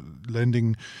on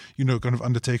lending, kind of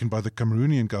undertaken by the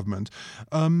Cameroonian government.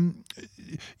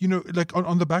 Like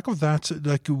on the back of that,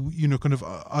 like, kind of,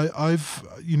 I've,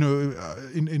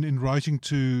 in writing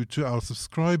to our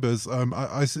subscribers,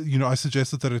 I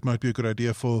suggested that it might be a good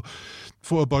idea for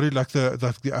a body like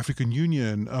the African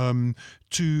Union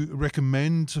to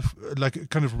recommend, like,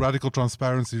 kind of radical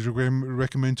transparency,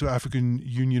 recommend to African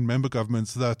Union member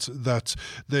governments that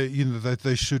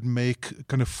they should make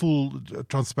kind of full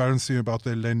transparency about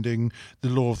their lending, the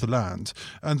law of the land,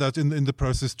 and that in the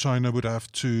process China would have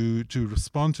to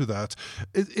respond to that.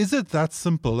 Is it that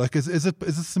simple? Like, is it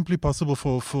simply possible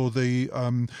for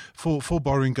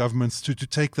borrowing governments to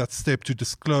take that step to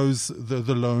disclose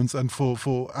the loans, and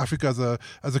for Africa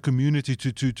as a community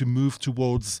to move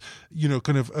towards,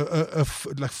 kind of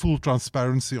like full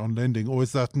transparency on lending, or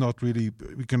is that not really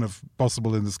kind of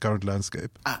possible in this current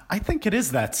landscape? I think it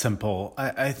is that simple.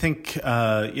 I think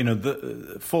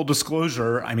the full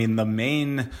disclosure. I mean, the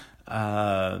main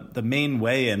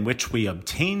way in which we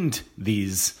obtained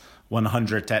these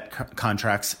 100 debt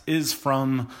contracts is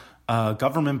from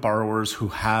government borrowers who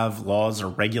have laws or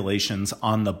regulations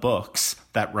on the books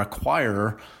that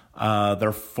require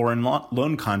their foreign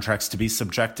loan contracts to be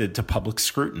subjected to public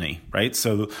scrutiny, right?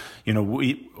 So,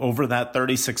 we, over that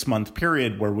 36-month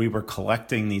period where we were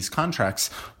collecting these contracts,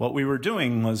 what we were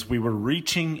doing was we were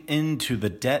reaching into the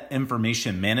debt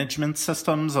information management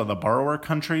systems of the borrower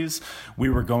countries. We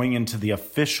were going into the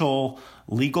official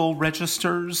legal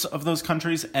registers of those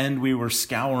countries, and we were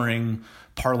scouring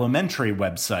parliamentary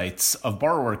websites of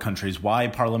borrower countries. Why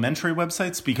parliamentary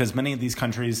websites? Because many of these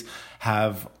countries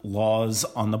have laws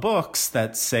on the books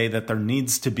that say that there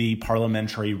needs to be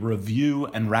parliamentary review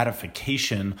and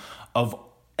ratification of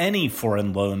any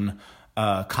foreign loan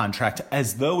contract,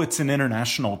 as though it's an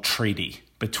international treaty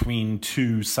between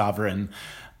two sovereign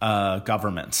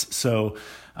governments. So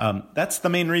that's the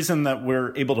main reason that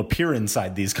we're able to peer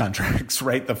inside these contracts,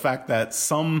 right? The fact that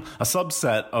a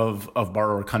subset of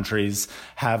borrower countries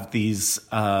have these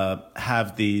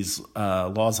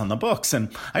laws on the books,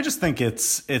 and I just think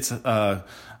it's a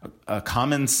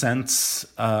common sense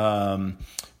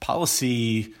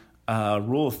policy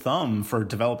rule of thumb for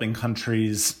developing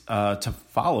countries to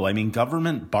follow. I mean,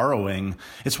 government borrowing,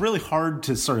 it's really hard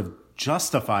to sort of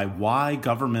justify why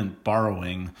government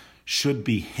borrowing should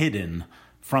be hidden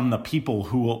from the people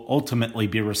who will ultimately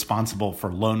be responsible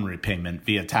for loan repayment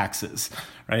via taxes,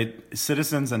 right?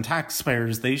 Citizens and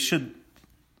taxpayers, they should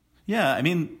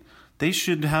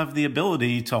have the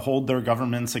ability to hold their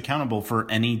governments accountable for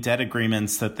any debt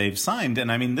agreements that they've signed.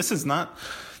 And I mean, this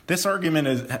argument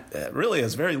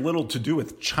has very little to do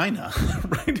with China,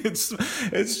 right?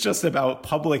 It's just about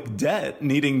public debt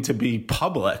needing to be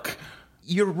public.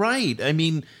 You're right. I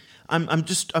mean, I'm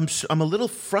a little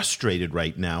frustrated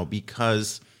right now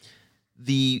because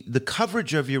the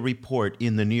coverage of your report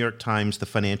in the New York Times, the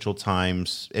Financial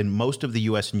Times, and most of the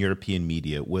U.S. and European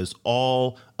media was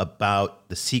all about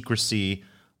the secrecy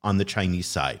on the Chinese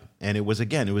side. And it was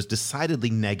decidedly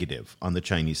negative on the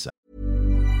Chinese side.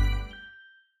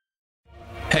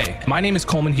 Hey, my name is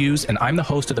Coleman Hughes, and I'm the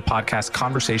host of the podcast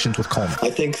Conversations with Coleman. I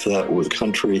think that the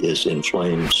country is in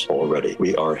flames already.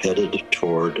 We are headed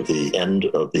toward the end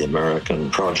of the American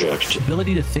project. The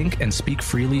ability to think and speak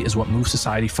freely is what moves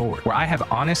society forward, where I have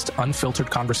honest,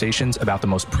 unfiltered conversations about the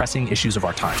most pressing issues of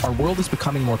our time. Our world is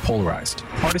becoming more polarized.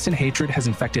 Partisan hatred has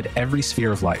infected every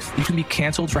sphere of life. You can be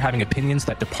canceled for having opinions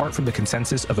that depart from the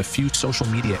consensus of a few social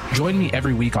media. Join me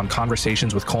every week on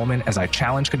Conversations with Coleman as I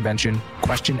challenge convention,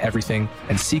 question everything,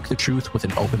 and seek the truth with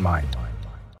an open mind.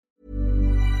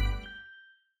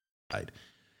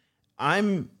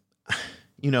 I'm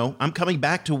coming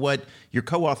back to what your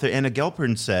co-author Anna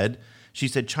Gelpern said. She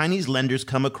said Chinese lenders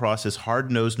come across as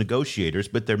hard-nosed negotiators,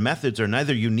 but their methods are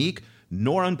neither unique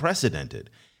nor unprecedented.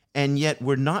 And yet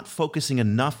we're not focusing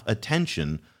enough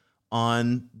attention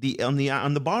on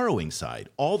the borrowing side.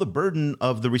 All the burden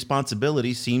of the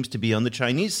responsibility seems to be on the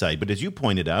Chinese side. But as you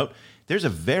pointed out, there's a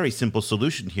very simple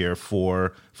solution here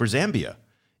for Zambia,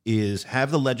 is have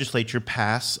the legislature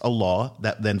pass a law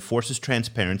that then forces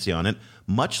transparency on it,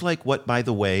 much like what, by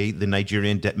the way, the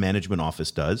Nigerian Debt Management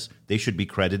Office does. They should be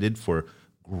credited for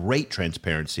great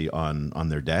transparency on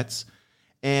their debts.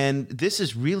 And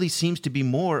this really seems to be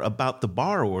more about the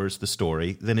borrowers, the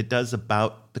story, than it does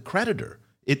about the creditor.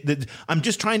 I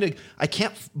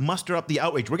can't muster up the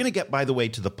outrage. We're going to get, by the way,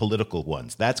 to the political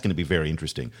ones. That's going to be very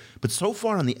interesting. But so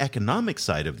far on the economic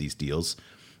side of these deals,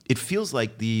 it feels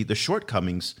like the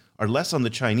shortcomings are less on the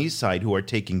Chinese side, who are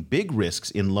taking big risks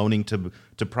in loaning to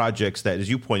projects that, as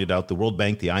you pointed out, the World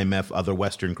Bank, the IMF, other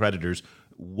Western creditors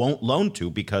won't loan to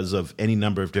because of any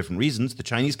number of different reasons. The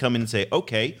Chinese come in and say,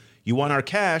 okay, you want our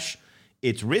cash.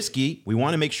 It's risky. We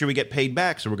want to make sure we get paid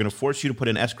back, so we're going to force you to put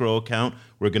an escrow account.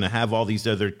 We're going to have all these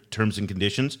other terms and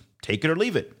conditions. Take it or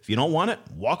leave it. If you don't want it,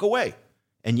 walk away.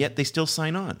 And yet they still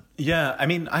sign on. Yeah, I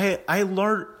mean, I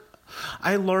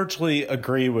largely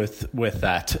agree with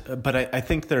that, but I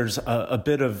think there's a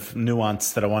bit of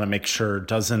nuance that I want to make sure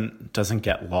doesn't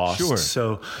get lost. Sure.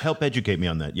 So help educate me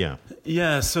on that. Yeah.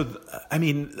 Yeah. So I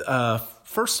mean,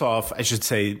 first off, I should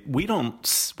say we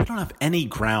don't have any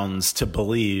grounds to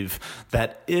believe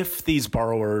that if these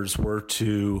borrowers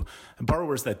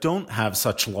that don't have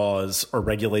such laws or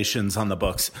regulations on the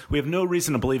books, we have no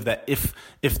reason to believe that if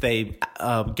they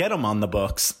get them on the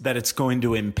books, that it's going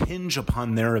to impinge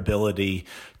upon their ability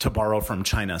to borrow from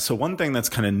China. So one thing that's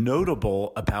kind of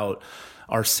notable about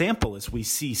our sample is we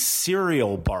see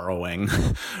serial borrowing,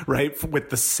 right, with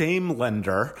the same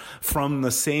lender from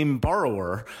the same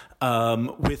borrower,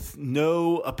 with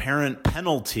no apparent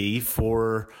penalty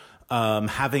for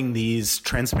having these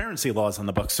transparency laws on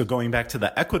the books. So going back to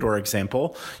the Ecuador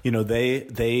example,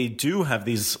 they do have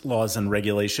these laws and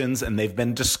regulations, and they've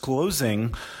been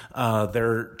disclosing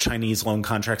their Chinese loan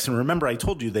contracts. And remember, I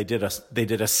told you they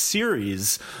did a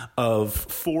series of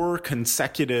 4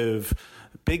 consecutive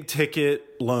big ticket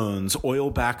loans,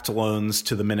 oil-backed loans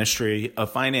to the Ministry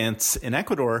of Finance in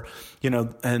Ecuador,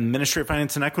 and Ministry of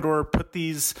Finance in Ecuador put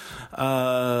these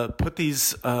loan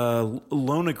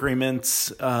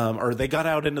agreements, or they got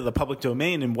out into the public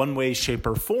domain in one way, shape,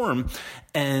 or form.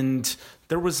 And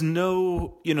there was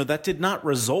no, that did not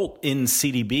result in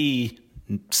CDB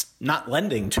not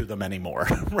lending to them anymore,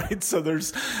 right? So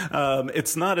there's,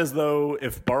 it's not as though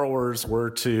if borrowers were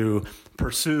to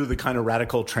pursue the kind of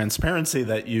radical transparency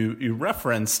that you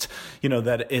referenced,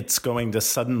 that it's going to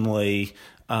suddenly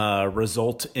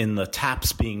result in the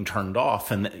taps being turned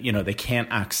off and, they can't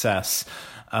access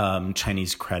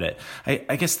Chinese credit.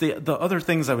 I guess the other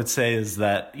things I would say is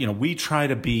that, we try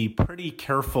to be pretty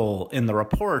careful in the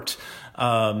report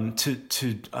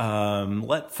to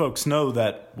let folks know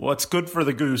that what's good for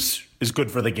the goose is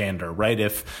good for the gander, right?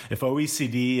 If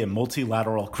OECD and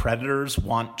multilateral creditors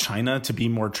want China to be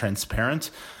more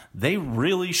transparent, they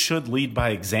really should lead by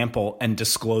example and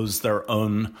disclose their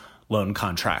own loan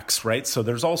contracts, right? So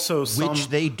there's also some... Which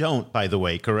they don't, by the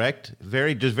way, correct?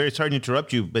 Very sorry to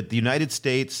interrupt you, but the United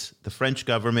States, the French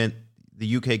government,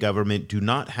 the UK government do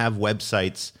not have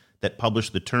websites that publish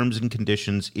the terms and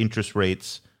conditions, interest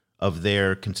rates of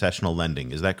their concessional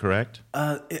lending. Is that correct?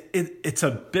 It's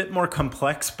a bit more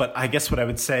complex, but I guess what I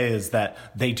would say is that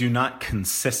they do not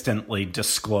consistently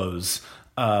disclose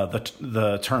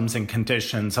the terms and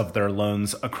conditions of their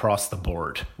loans across the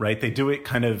board, right? They do it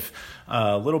kind of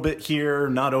a little bit here,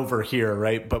 not over here,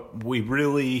 right? But we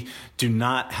really do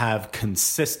not have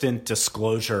consistent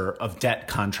disclosure of debt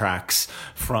contracts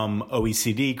from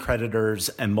OECD creditors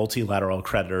and multilateral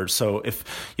creditors. So if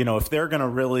they want to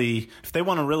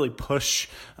really push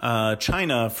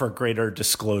China for greater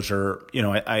disclosure,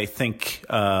 I think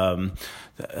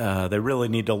they really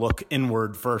need to look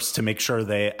inward first to make sure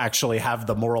they actually have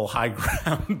the moral high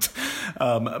ground.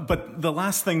 But the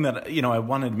last thing that, I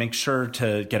wanted to make sure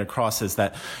to get across is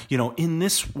that, in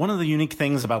this, one of the unique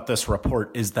things about this report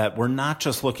is that we're not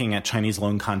just looking at Chinese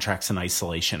loan contracts in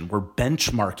isolation. We're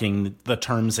benchmarking the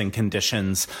terms and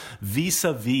conditions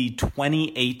vis-a-vis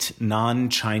 28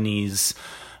 non-Chinese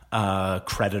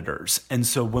creditors. And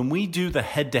so when we do the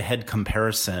head-to-head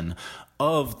comparison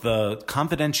of the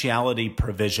confidentiality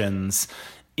provisions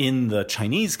in the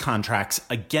Chinese contracts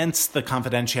against the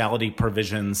confidentiality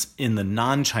provisions in the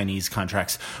non-Chinese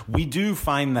contracts, we do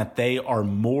find that they are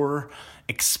more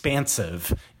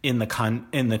expansive in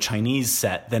the Chinese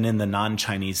set than in the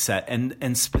non-Chinese set,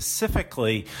 and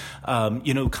specifically,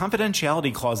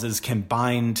 confidentiality clauses can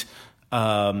bind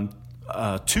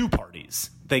two parties.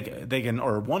 They can,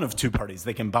 or one of two parties.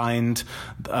 They can bind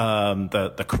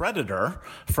the creditor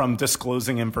from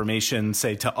disclosing information,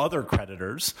 say, to other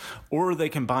creditors, or they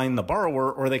can bind the borrower,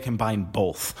 or they can bind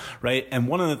both, right? And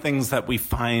one of the things that we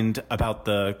find about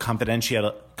the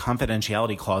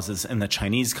confidentiality clauses in the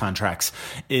Chinese contracts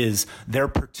is they're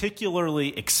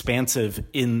particularly expansive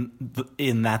in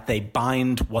that they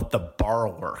bind what the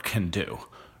borrower can do.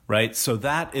 Right. So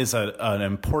that is an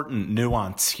important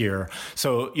nuance here.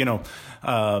 So,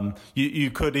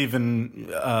 you could even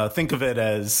think of it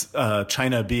as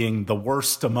China being the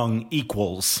worst among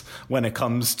equals when it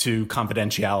comes to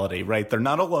confidentiality. Right. They're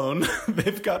not alone.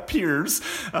 They've got peers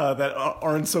that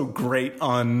aren't so great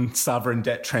on sovereign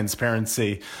debt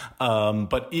transparency.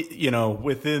 But,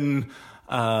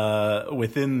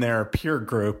 within their peer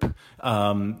group,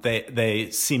 they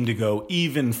seem to go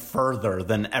even further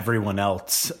than everyone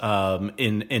else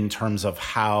in terms of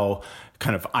how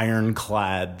kind of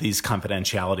ironclad these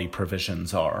confidentiality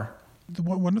provisions are.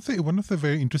 One of the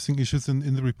very interesting issues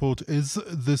in the report is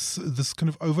this kind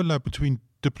of overlap between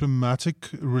diplomatic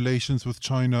relations with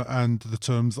China and the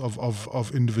terms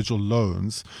of individual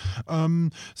loans.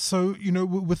 So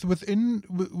within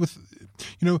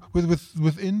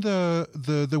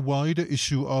the wider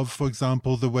issue of, for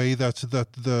example, the way that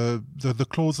the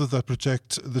clauses that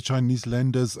protect the Chinese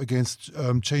lenders against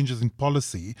changes in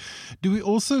policy, do we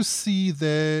also see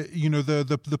there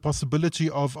the possibility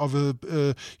of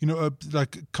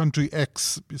like country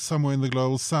X somewhere in the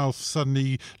global south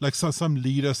suddenly, like some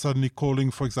leader suddenly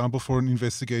calling, for example, for an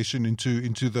investigation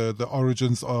into the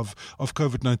origins of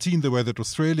COVID-19, the way that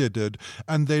Australia did,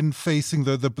 and then facing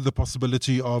the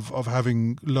possibility of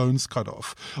having loans cut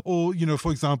off, or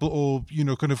for example, or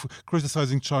kind of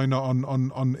criticizing China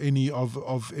on any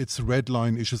of its red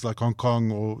line issues like Hong Kong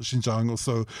or Xinjiang or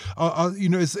so.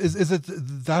 Is it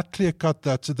that clear cut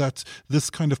that this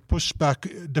kind of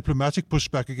pushback, diplomatic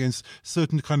pushback against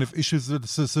certain kind of issues,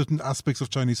 certain aspects of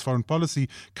Chinese foreign policy,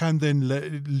 can then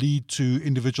lead to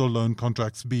individual loan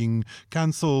contracts being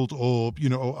cancelled or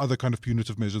other kind of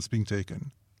punitive measures being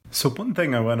taken? So one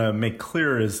thing I want to make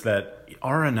clear is that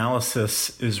our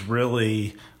analysis is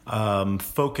really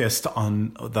focused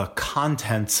on the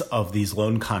contents of these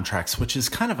loan contracts, which is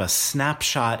kind of a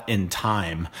snapshot in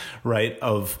time, right,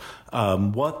 of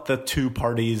what the two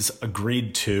parties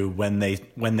agreed to when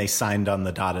they signed on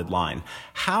the dotted line.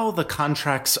 How the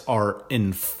contracts are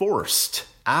enforced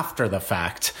after the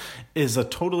fact is a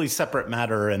totally separate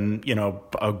matter and,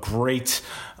 a great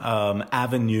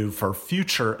avenue for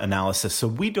future analysis. So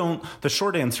the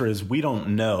short answer is we don't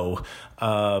know,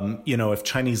 if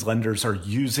Chinese lenders are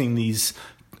using these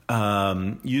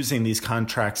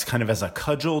contracts kind of as a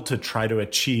cudgel to try to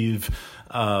achieve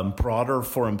broader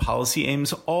foreign policy aims.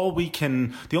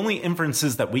 The only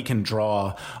inferences that we can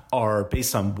draw are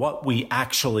based on what we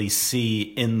actually see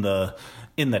in the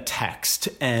in the text.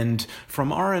 And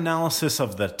from our analysis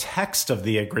of the text of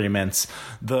the agreements,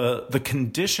 the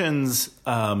conditions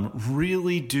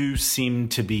really do seem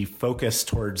to be focused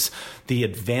towards the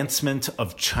advancement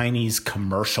of Chinese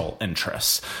commercial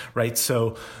interests, right?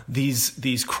 So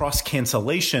these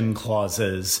cross-cancellation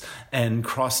clauses and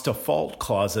cross-default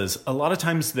clauses, a lot of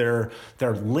times they're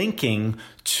linking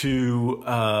to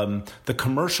the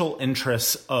commercial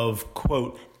interests of,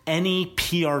 quote, any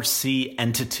PRC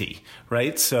entity,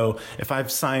 right? So if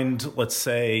I've signed, let's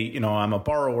say, I'm a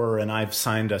borrower and I've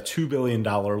signed a $2 billion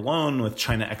loan with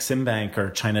China Exim Bank or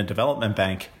China Development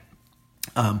Bank,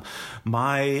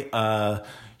 my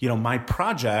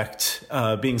project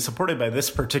being supported by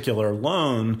this particular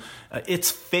loan,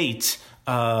 its fate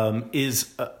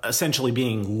is essentially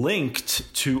being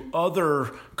linked to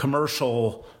other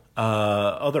commercial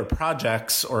other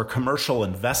projects or commercial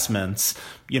investments,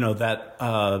 that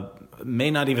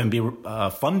may not even be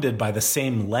funded by the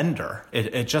same lender.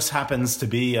 It just happens to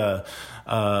be a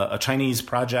Chinese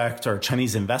project or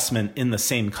Chinese investment in the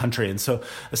same country. And so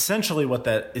essentially what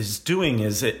that is doing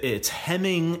is it's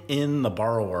hemming in the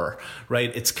borrower,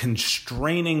 right? It's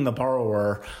constraining the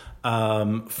borrower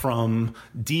from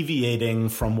deviating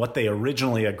from what they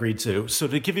originally agreed to. So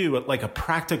to give you like a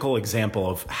practical example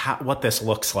of what this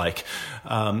looks like,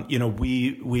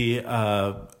 we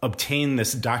obtain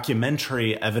this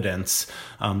documentary evidence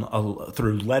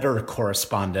through letter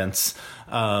correspondence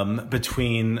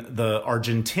between the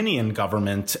Argentinian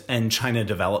government and China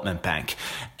Development Bank.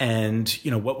 And,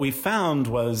 what we found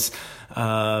was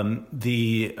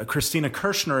the Cristina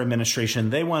Kirchner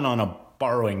administration, they went on a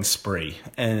borrowing spree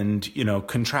and,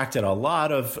 contracted a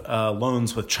lot of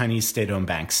loans with Chinese state-owned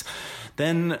banks.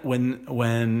 Then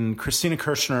when Cristina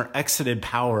Kirchner exited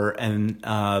power and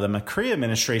the Macri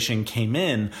administration came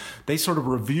in, they sort of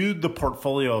reviewed the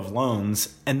portfolio of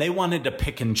loans and they wanted to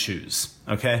pick and choose.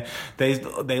 Okay,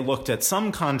 they looked at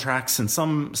some contracts and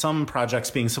some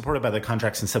projects being supported by the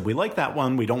contracts and said, we like that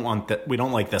one, we don't want that, we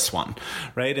don't like this one,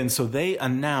 right? And so they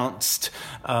announced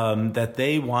that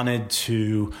they wanted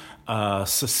to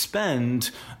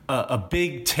suspend a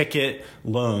big ticket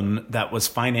loan that was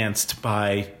financed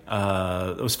by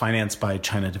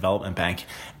China Development Bank.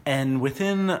 And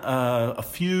within a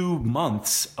few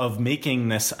months of making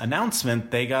this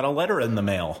announcement, they got a letter in the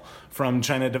mail from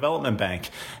China Development Bank.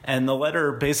 And the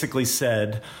letter basically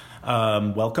said,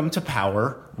 welcome to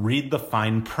power, read the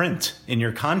fine print in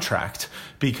your contract,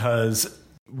 because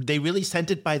they really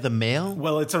sent it by the mail?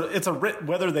 Well, it's a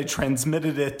whether they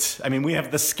transmitted it. I mean, we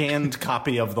have the scanned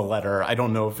copy of the letter. I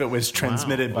don't know if it was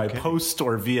transmitted by post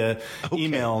or via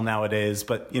email nowadays,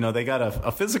 but they got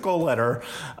a physical letter,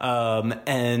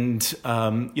 and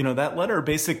that letter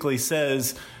basically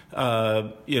says,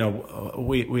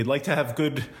 we'd like to have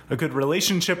a good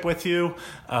relationship with you.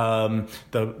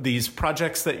 These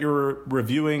projects that you're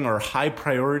reviewing are high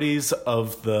priorities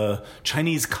of the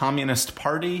Chinese Communist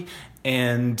Party.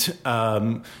 And,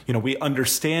 we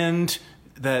understand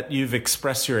that you've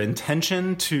expressed your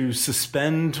intention to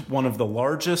suspend one of the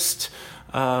largest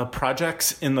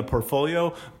projects in the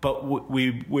portfolio, but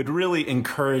we would really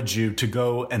encourage you to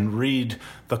go and read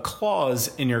the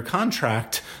clause in your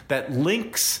contract that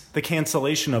links the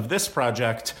cancellation of this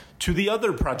project to the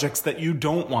other projects that you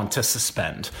don't want to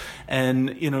suspend.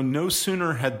 And, no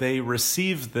sooner had they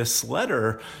received this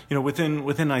letter,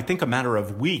 within I think a matter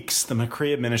of weeks, the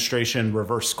Macri administration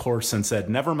reversed course and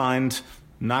said, never mind,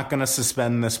 not going to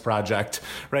suspend this project,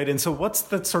 right? And so what's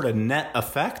the sort of net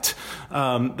effect?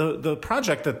 The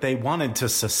project that they wanted to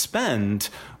suspend,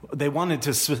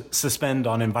 suspend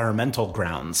on environmental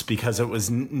grounds because it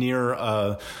was near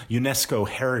a UNESCO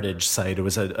heritage site. It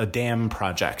was a dam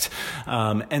project.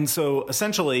 And so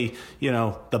essentially,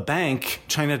 the bank,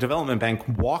 China Development Bank,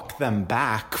 walked them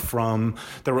back from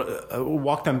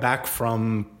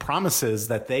promises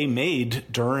that they made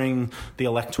during the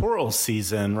electoral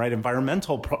season, right?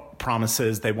 Environmental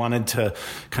promises. They wanted to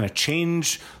kind of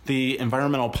change the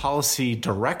environmental policy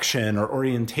direction or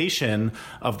orientation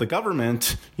of the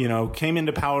government, came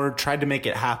into power, tried to make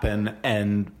it happen,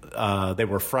 and they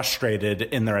were frustrated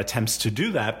in their attempts to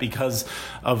do that because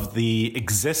of the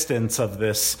existence of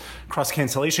this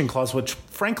cross-cancellation clause, which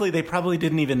frankly they probably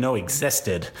didn't even know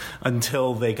existed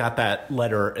until they got that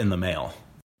letter in the mail.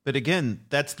 But again,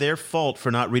 that's their fault for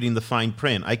not reading the fine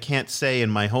print. I can't say in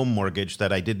my home mortgage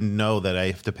that I didn't know that I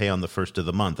have to pay on the 1st of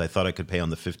the month. I thought I could pay on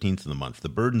the 15th of the month. The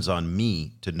burden's on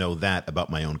me to know that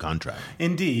about my own contract.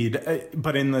 Indeed,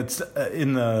 but in a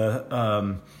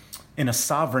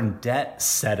sovereign debt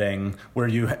setting where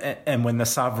when the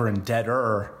sovereign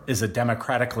debtor is a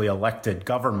democratically elected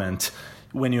government,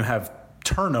 when you have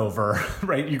turnover,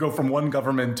 right? You go from one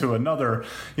government to another.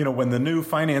 When the new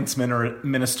finance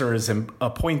minister is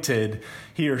appointed,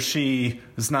 he or she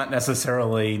is not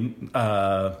necessarily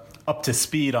up to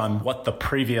speed on what the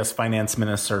previous finance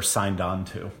minister signed on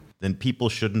to. Then people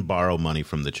shouldn't borrow money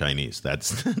from the Chinese.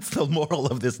 That's the moral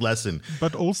of this lesson.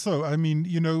 But also,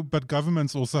 but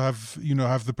governments also have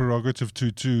the prerogative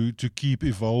to keep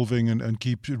evolving and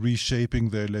keep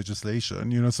reshaping their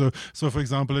legislation. So for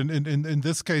example, in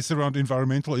this case around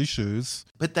environmental issues.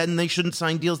 But then they shouldn't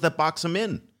sign deals that box them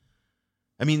in.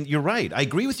 I mean, you're right. I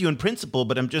agree with you in principle,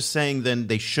 but I'm just saying then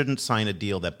they shouldn't sign a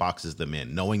deal that boxes them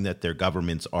in, knowing that their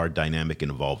governments are dynamic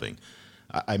and evolving.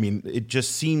 I mean, it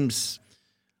just seems...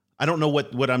 I don't know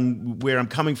where I'm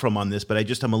coming from on this, but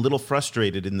I'm a little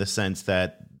frustrated in the sense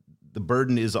that the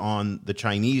burden is on the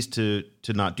Chinese to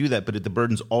not do that, but the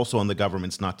burden's also on the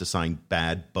governments not to sign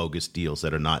bad, bogus deals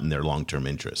that are not in their long-term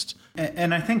interests.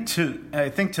 And I think to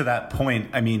that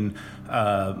point,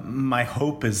 my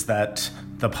hope is that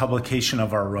the publication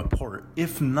of our report,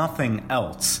 if nothing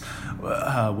else,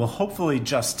 will hopefully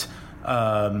just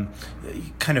kind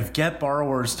of get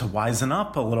borrowers to wisen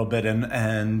up a little bit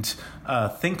and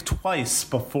think twice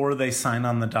before they sign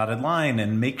on the dotted line,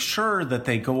 and make sure that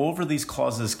they go over these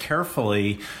clauses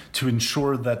carefully to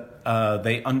ensure that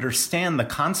they understand the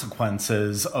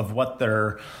consequences of what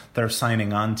they're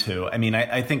signing on to.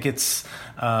 I think it's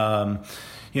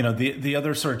the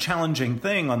other sort of challenging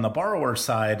thing on the borrower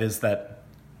side is that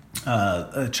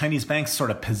Chinese banks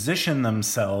sort of position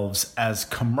themselves as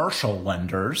commercial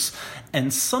lenders,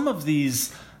 and some of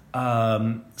these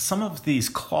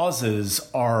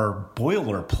clauses are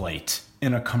boilerplate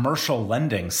in a commercial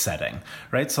lending setting,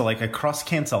 right? So like a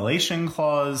cross-cancellation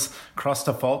clause,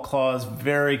 cross-default clause,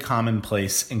 very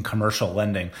commonplace in commercial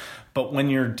lending. But when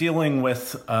you're dealing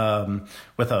with a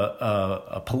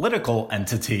political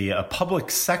entity, a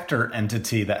public sector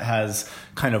entity that has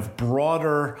kind of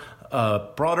broader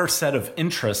set of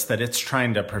interests that it's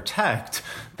trying to protect,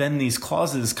 then these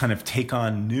clauses kind of take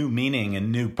on new meaning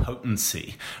and new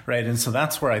potency, right? And so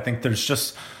that's where I think there's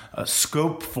just a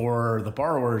scope for the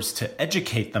borrowers to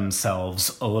educate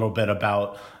themselves a little bit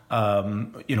about,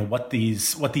 what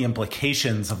the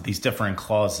implications of these different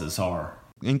clauses are.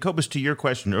 And Cobus, to your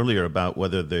question earlier about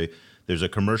whether there's a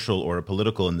commercial or a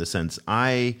political in the sense,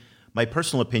 my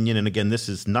personal opinion, and again, this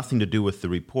is nothing to do with the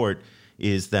report,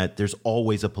 is that there's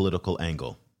always a political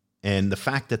angle. And the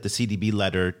fact that the CDB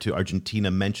letter to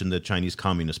Argentina mentioned the Chinese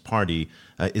Communist Party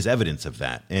is evidence of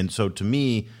that. And so to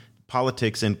me,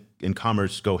 politics and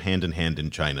commerce go hand in hand in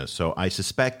China. So I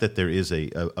suspect that there is a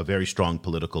very strong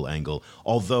political angle,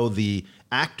 although the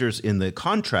actors in the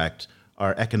contract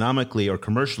are economically or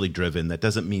commercially driven. That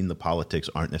doesn't mean the politics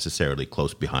aren't necessarily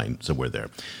close behind somewhere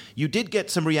there. You did get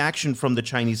some reaction from the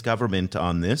Chinese government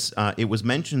on this. It was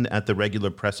mentioned at the regular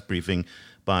press briefing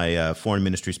by Foreign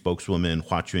Ministry spokeswoman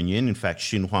Hua Chunying. In fact,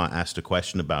 Xinhua asked a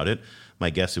question about it. My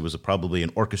guess, it was probably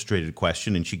an orchestrated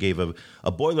question, and she gave a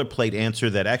boilerplate answer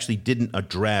that actually didn't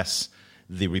address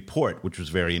the report, which was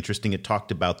very interesting. It talked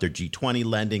about their G20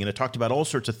 lending, and it talked about all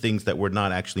sorts of things that were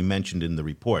not actually mentioned in the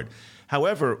report.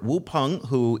 However, Wu Peng,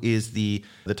 who is the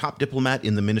top diplomat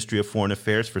in the Ministry of Foreign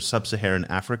Affairs for Sub-Saharan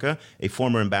Africa, a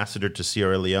former ambassador to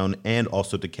Sierra Leone and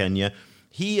also to Kenya,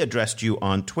 he addressed you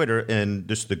on Twitter and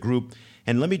just the group.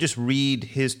 And let me just read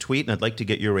his tweet, and I'd like to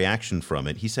get your reaction from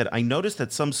it. He said, "I noticed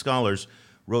that some scholars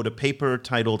wrote a paper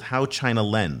titled How China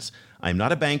Lends. I'm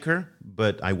not a banker,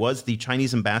 but I was the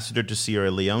Chinese ambassador to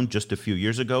Sierra Leone just a few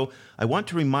years ago. I want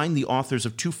to remind the authors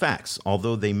of two facts,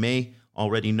 although they may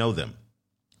already know them.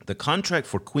 The contract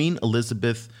for Queen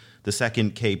Elizabeth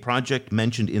II K project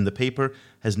mentioned in the paper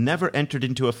has never entered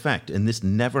into effect, and this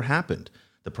never happened.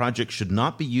 The project should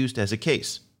not be used as a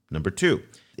case. Number two,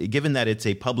 given that it's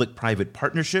a public-private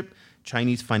partnership,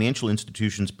 Chinese financial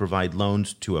institutions provide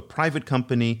loans to a private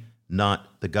company,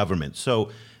 not the government."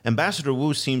 So Ambassador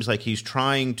Wu seems like he's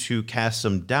trying to cast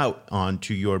some doubt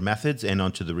onto your methods and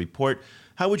onto the report.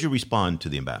 How would you respond to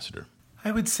the ambassador?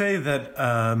 I would say that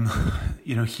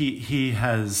he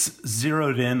has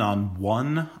zeroed in on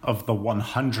one of the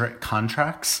 100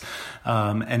 contracts,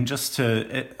 and just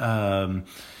to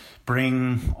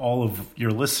bring all of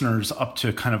your listeners up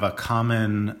to kind of a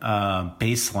common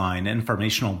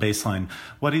informational baseline.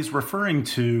 What he's referring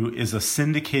to is a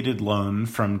syndicated loan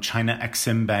from China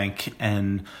Exim Bank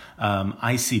and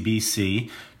ICBC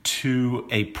to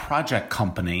a project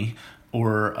company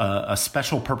or a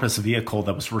special purpose vehicle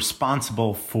that was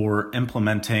responsible for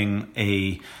implementing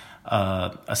a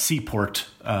a seaport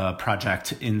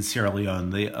project in Sierra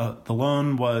Leone. The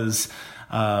loan was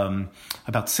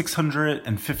about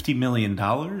 $650 million.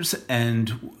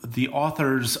 And the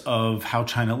authors of How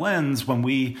China Lends, when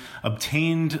we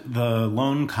obtained the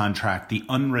loan contract, the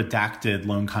unredacted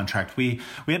loan contract, we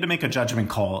had to make a judgment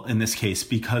call in this case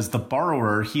because the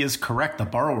borrower, he is correct, the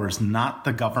borrower is not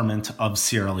the government of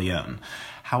Sierra Leone.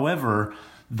 However,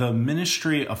 the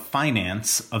Ministry of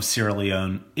Finance of Sierra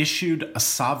Leone issued a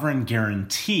sovereign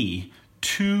guarantee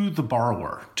to the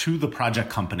borrower, to the project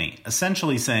company,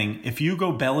 essentially saying, if you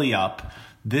go belly up,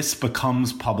 this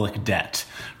becomes public debt,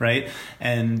 right?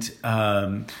 And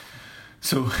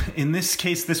so in this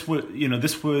case, this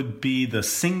would be the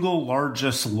single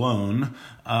largest loan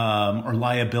or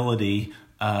liability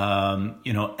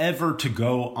ever to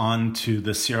go onto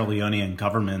the Sierra Leonean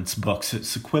government's books.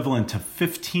 It's equivalent to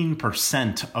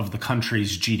 15% of the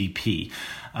country's GDP.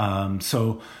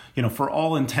 For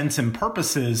all intents and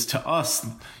purposes, to us,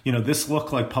 this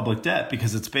looked like public debt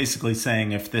because it's basically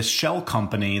saying if this shell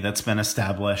company that's been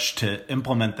established to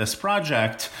implement this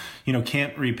project,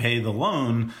 can't repay the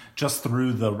loan just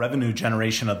through the revenue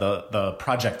generation of the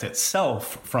project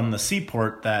itself from the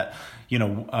seaport, that,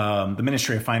 the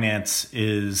Ministry of Finance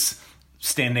is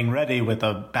standing ready with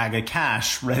a bag of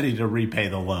cash ready to repay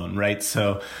the loan, right?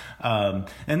 So, and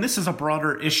this is a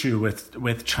broader issue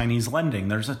with Chinese lending.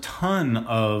 There's a ton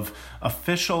of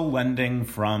official lending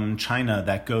from China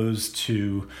that goes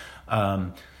to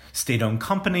state-owned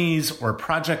companies or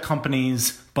project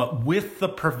companies, but with the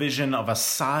provision of a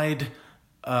side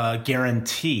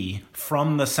guarantee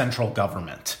from the central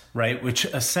government, right? Which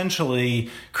essentially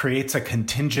creates a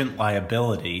contingent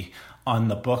liability on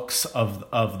the books of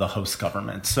the host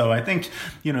government. So I think,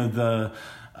 the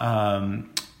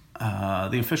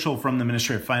official from the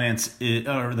Ministry of Finance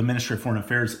or the Ministry of Foreign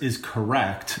Affairs is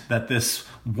correct that this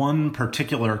one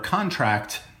particular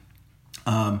contract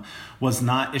was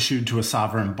not issued to a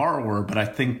sovereign borrower, but I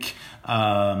think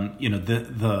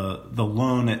the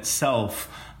loan itself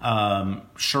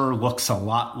sure looks a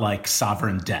lot like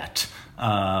sovereign debt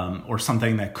or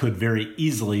something that could very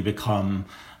easily become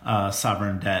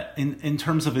sovereign debt. In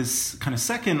terms of his kind of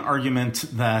second argument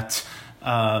that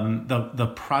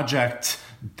the project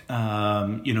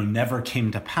never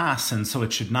came to pass and so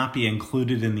it should not be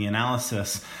included in the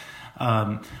analysis,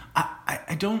 I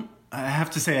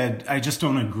have to say I just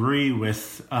don't agree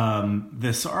with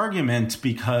this argument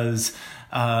because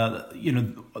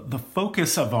the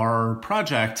focus of our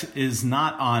project is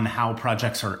not on how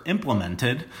projects are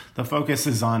implemented. The focus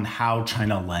is on how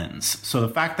China lends. So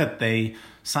the fact that they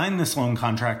signed this loan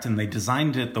contract and they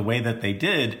designed it the way that they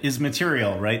did is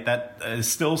material, right? That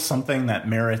is still something that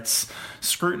merits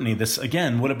scrutiny. This,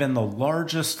 again, would have been the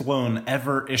largest loan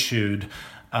ever issued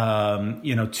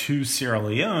to Sierra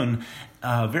Leone.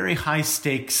 Very high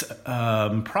stakes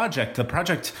project. The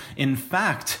project, in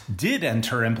fact, did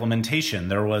enter implementation.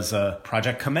 There was a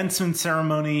project commencement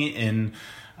ceremony in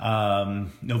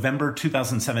November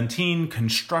 2017.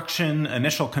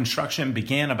 Initial construction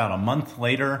began about a month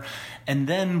later. And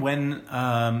then when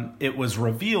it was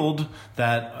revealed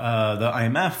that the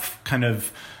IMF kind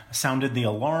of sounded the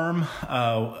alarm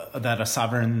that a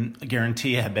sovereign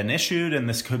guarantee had been issued and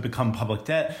this could become public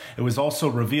debt, it was also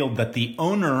revealed that the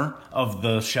owner of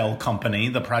the shell company,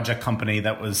 the project company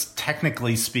that was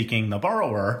technically speaking the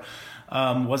borrower,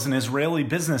 was an Israeli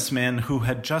businessman who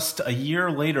had just a year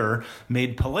later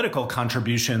made political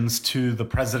contributions to the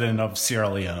president of Sierra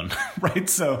Leone, right?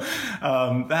 So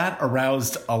that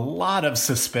aroused a lot of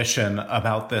suspicion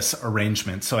about this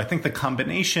arrangement. So I think the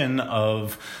combination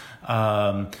of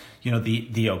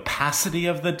the opacity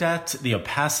of the debt, the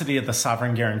opacity of the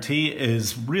sovereign guarantee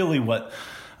is really what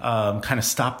kind of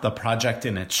stopped the project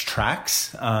in its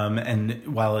tracks. And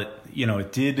while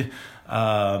it did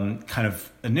kind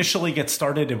of initially get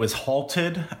started, it was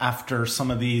halted after some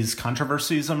of these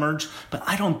controversies emerged. But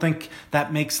I don't think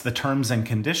that makes the terms and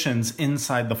conditions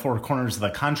inside the four corners of the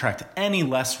contract any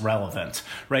less relevant,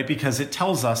 right? Because it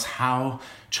tells us how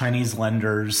Chinese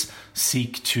lenders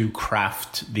seek to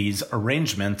craft these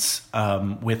arrangements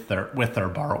with their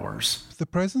borrowers. The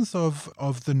presence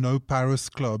of the No Paris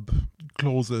Club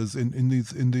clauses in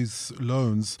these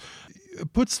loans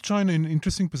puts China in an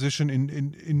interesting position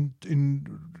in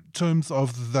terms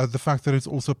of the fact that it's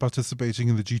also participating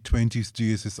in the G20's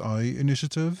GSSI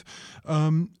initiative.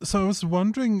 So I was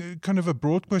wondering, kind of a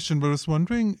broad question, but I was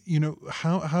wondering,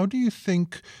 how do you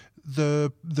think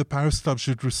the Paris Club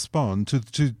should respond to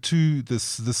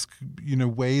this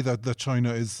way that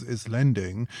China is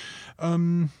lending,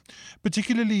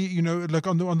 particularly like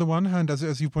on the one hand,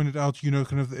 as you pointed out,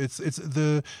 kind of it's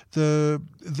the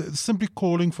simply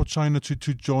calling for China to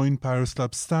join Paris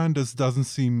Club standards doesn't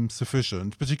seem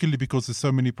sufficient, particularly because there's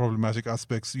so many problematic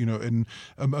aspects in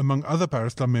among other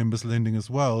Paris Club members lending as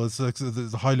well. It's like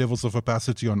there's high levels of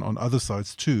opacity on other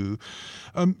sides too.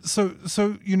 So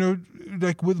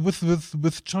like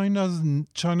with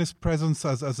China's presence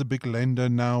as a big lender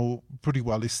now pretty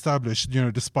well established,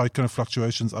 despite kind of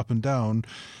fluctuations up and down.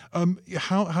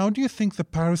 How do you think the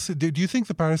Paris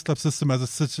Club system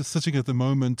as it's sitting at the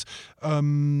moment, how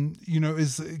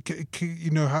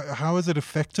is it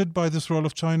affected by this role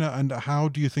of China, and how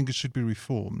do you think it should be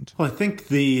reformed? Well, I think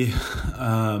the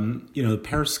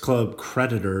Paris Club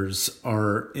creditors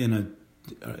are in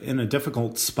a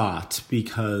difficult spot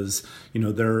because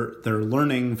they're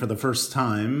learning for the first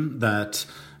time that,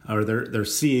 or they're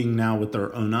seeing now with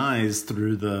their own eyes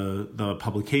through the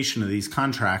publication of these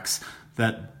contracts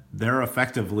that they're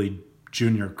effectively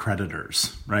junior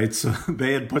creditors, right? So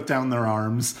they had put down their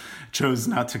arms, chose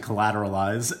not to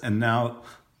collateralize, and now,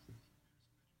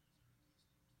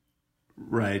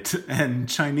 right, and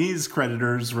Chinese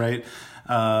creditors, right,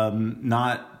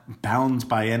 not bound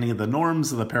by any of the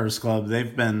norms of the Paris Club.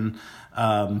 They've been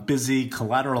busy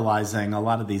collateralizing a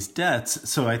lot of these debts.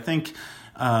 So I think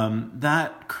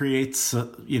that creates,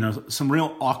 some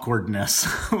real awkwardness,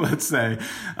 let's say,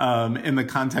 in the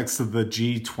context of the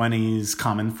G20's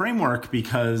common framework,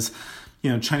 because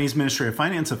Chinese Ministry of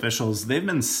Finance officials, they've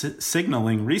been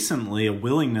signaling recently a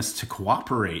willingness to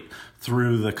cooperate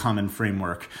through the common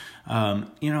framework.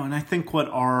 And I think what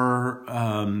our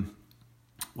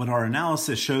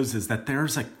analysis shows is that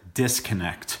there's a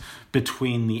disconnect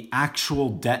between the actual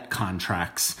debt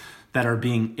contracts that are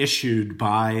being issued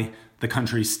by the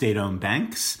country's state-owned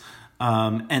banks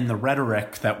and the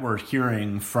rhetoric that we're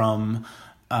hearing from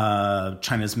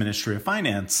China's Ministry of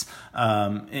Finance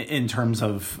in terms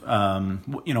of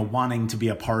wanting to be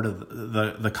a part of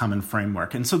the common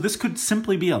framework. And so this could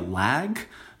simply be a lag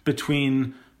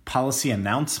between policy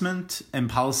announcement and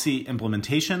policy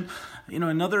implementation.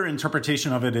 Another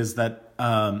interpretation of it is that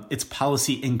it's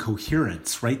policy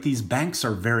incoherence, right? These banks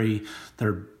are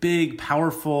they're big,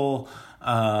 powerful,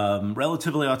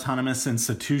 relatively autonomous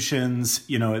institutions.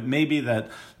 It may be that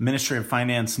Ministry of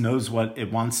Finance knows what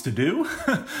it wants to do,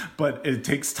 but it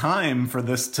takes time for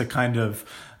this to kind of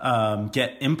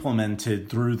get implemented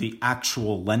through the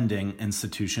actual lending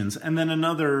institutions. And then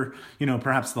another,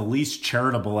 perhaps the least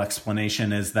charitable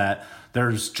explanation is that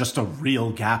there's just a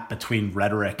real gap between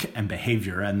rhetoric and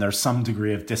behavior, and there's some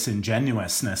degree of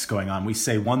disingenuousness going on. We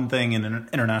say one thing in an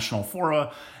international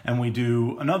fora, and we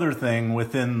do another thing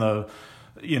within the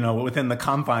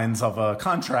confines of a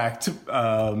contract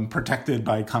protected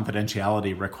by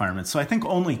confidentiality requirements. So I think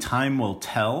only time will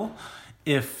tell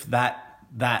if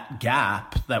that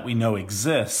gap that we know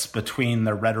exists between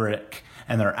their rhetoric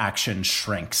and their action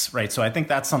shrinks, right? So I think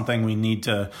that's something we need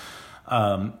to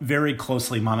very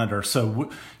closely monitor. So,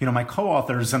 my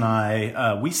co-authors and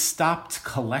I, we stopped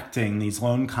collecting these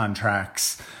loan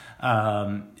contracts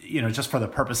just for the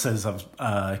purposes of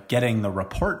getting the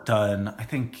report done, I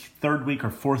think third week or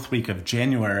fourth week of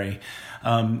January.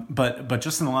 But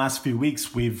just in the last few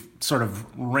weeks, we've sort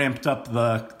of ramped up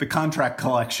the contract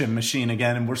collection machine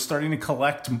again, and we're starting to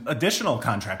collect additional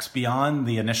contracts beyond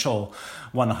the initial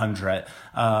 100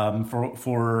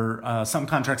 for some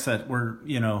contracts that were,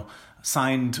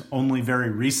 signed only very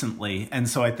recently. And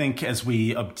so I think as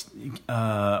we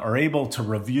are able to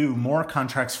review more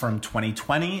contracts from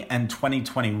 2020 and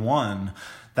 2021,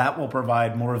 that will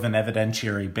provide more of an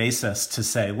evidentiary basis to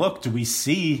say, look, do we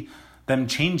see them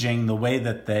changing the way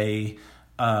that they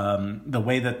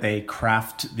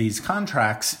craft these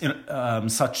contracts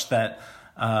such that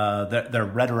their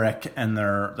rhetoric and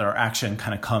their action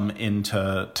kind of come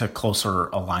into closer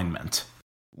alignment.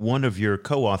 One of your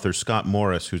co-authors, Scott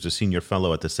Morris, who's a senior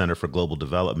fellow at the Center for Global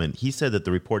Development, he said that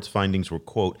the report's findings were,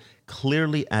 quote,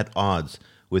 clearly at odds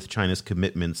with China's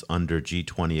commitments under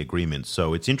G20 agreements.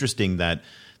 So it's interesting that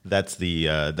that's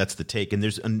the take.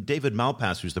 And David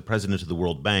Malpass, who's the president of the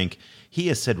World Bank, he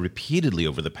has said repeatedly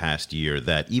over the past year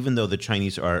that even though the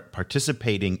Chinese are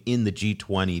participating in the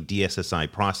G20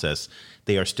 DSSI process,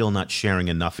 they are still not sharing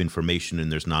enough information, and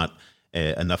there's not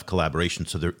enough collaboration.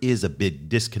 So there is a big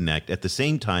disconnect. At the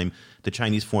same time, the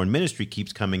Chinese Foreign Ministry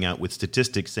keeps coming out with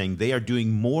statistics saying they are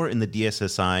doing more in the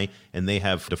DSSI and they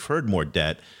have deferred more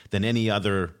debt than any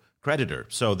other creditor.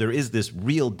 So there is this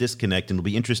real disconnect, and it'll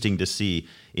be interesting to see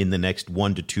in the next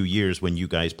 1 to 2 years when you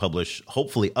guys publish,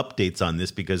 hopefully, updates on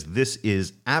this, because this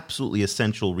is absolutely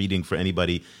essential reading for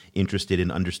anybody interested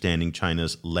in understanding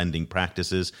China's lending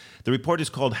practices. The report is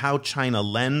called How China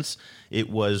Lends. It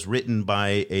was written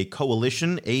by a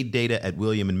coalition, Aid Data at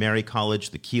William and Mary College,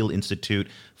 the Kiel Institute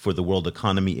for the World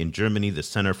Economy in Germany, the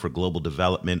Center for Global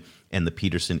Development, and the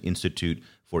Peterson Institute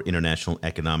for International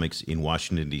Economics in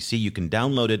Washington, D.C. You can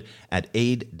download it at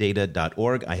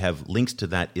aiddata.org. I have links to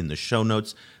that in the show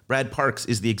notes. Brad Parks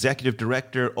is the executive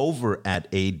director over at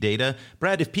Aid Data.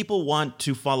 Brad, if people want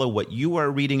to follow what you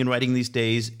are reading and writing these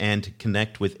days and to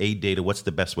connect with Aid Data, what's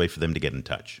the best way for them to get in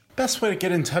touch? Best way to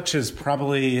get in touch is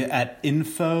probably at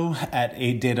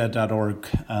info@aiddata.org.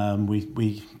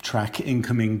 We track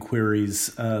incoming queries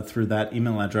through that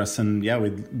email address. And yeah, we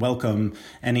welcome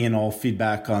any and all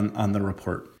feedback on the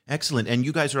report. Excellent. And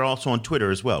you guys are also on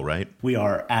Twitter as well, right? We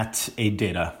are at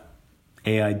AidData,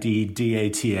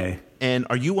 AIDDATA. And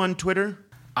are you on Twitter?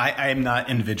 I am not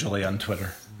individually on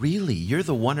Twitter. Really? You're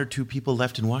the 1 or 2 people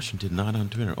left in Washington not on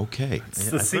Twitter. Okay. It's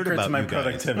the secret to my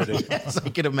productivity. Yes, I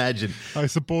can imagine. I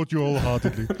support you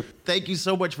wholeheartedly. Thank you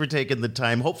so much for taking the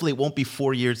time. Hopefully it won't be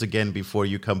 4 years again before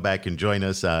you come back and join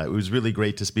us. It was really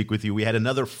great to speak with you. We had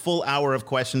another full hour of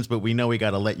questions, but we know we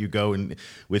got to let you go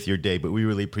with your day. But we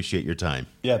really appreciate your time.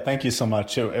 Yeah, thank you so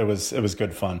much. It was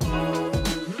good fun.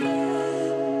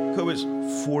 Cobus,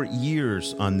 for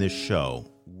years on this show,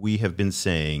 we have been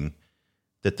saying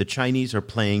that the Chinese are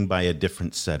playing by a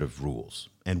different set of rules.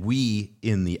 And we,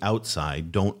 in the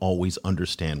outside, don't always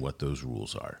understand what those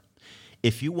rules are.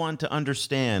 If you want to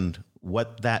understand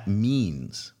what that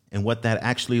means and what that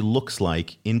actually looks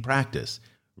like in practice,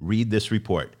 read this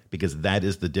report, because that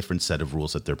is the different set of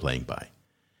rules that they're playing by.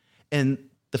 And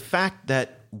the fact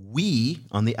that we,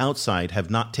 on the outside,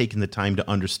 have not taken the time to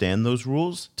understand those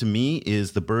rules, to me,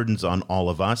 is the burdens on all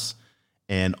of us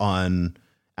and on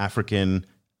African,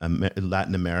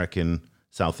 Latin American,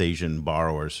 South Asian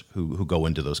borrowers who go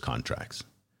into those contracts.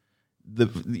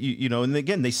 And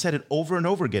again, they said it over and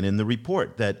over again in the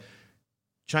report that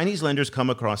Chinese lenders come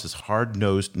across as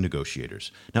hard-nosed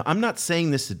negotiators. Now, I'm not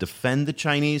saying this to defend the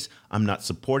Chinese. I'm not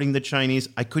supporting the Chinese.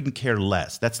 I couldn't care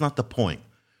less. That's not the point.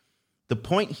 The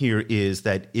point here is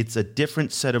that it's a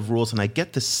different set of rules, and I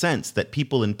get the sense that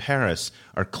people in Paris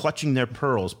are clutching their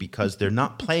pearls because they're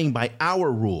not playing by our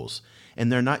rules,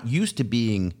 and they're not used to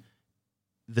being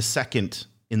the second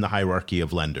in the hierarchy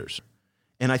of lenders.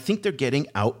 And I think they're getting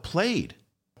outplayed.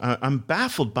 I'm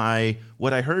baffled by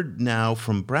what I heard now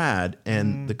from Brad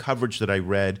and the coverage that I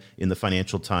read in the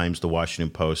Financial Times, the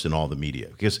Washington Post, and all the media,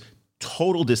 because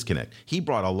total disconnect. He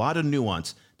brought a lot of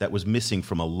nuance that was missing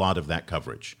from a lot of that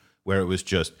coverage, where it was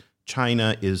just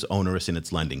China is onerous in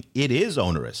its lending. It is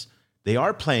onerous. They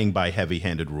are playing by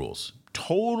heavy-handed rules.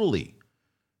 Totally.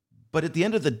 But at the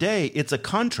end of the day, it's a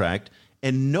contract,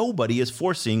 and nobody is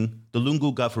forcing the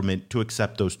Lungu government to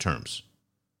accept those terms.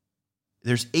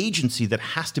 There's agency that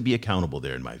has to be accountable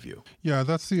there, in my view. Yeah,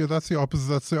 that's the opposite.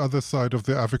 That's the other side of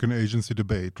the African agency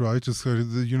debate, right?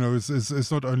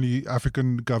 It's not only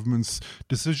African governments'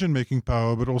 decision-making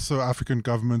power, but also African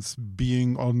governments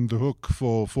being on the hook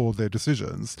for their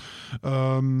decisions.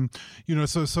 So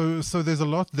there's a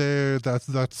lot there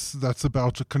that's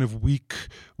about kind of weak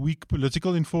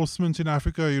political enforcement in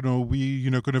Africa.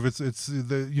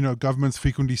 Governments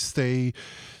frequently stay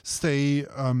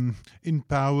in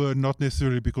power, not necessarily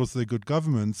because they're good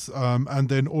governments, and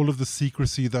then all of the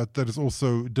secrecy that is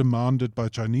also demanded by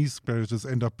Chinese creditors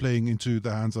end up playing into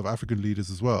the hands of African leaders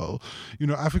as well.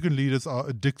 African leaders are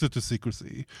addicted to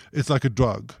secrecy. It's like a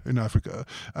drug in Africa,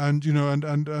 and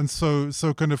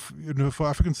so kind of for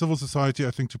African civil society,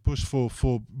 I think to push for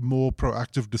more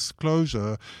proactive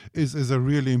disclosure is a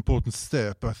really important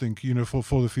step. I think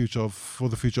for the future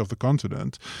of the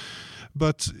continent.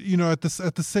 But at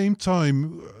the same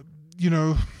time,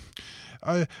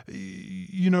 I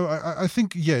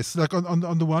think yes. Like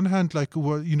on the one hand, like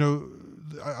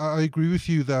I agree with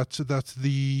you that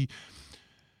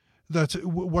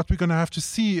what we're going to have to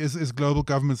see is global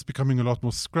governments becoming a lot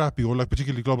more scrappy, or like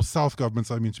particularly global South governments.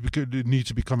 I mean, need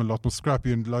to become a lot more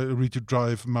scrappy and need to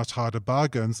drive much harder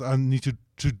bargains and need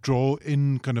to draw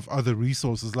in kind of other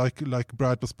resources, like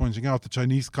Brad was pointing out. The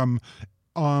Chinese come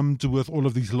armed with all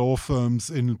of these law firms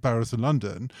in Paris and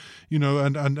London,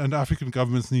 and African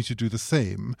governments need to do the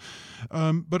same.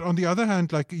 But on the other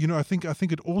hand, I think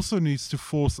it also needs to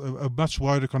force a much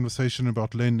wider conversation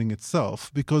about lending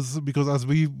itself, because as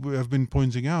we have been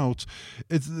pointing out,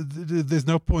 there's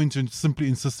no point in simply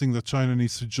insisting that China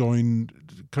needs to join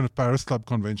kind of Paris Club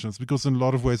conventions, because in a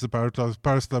lot of ways the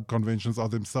Paris Club conventions are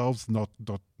themselves not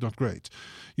great.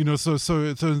 So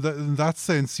in that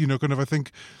sense, I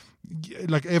think,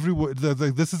 like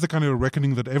this is the kind of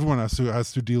reckoning that everyone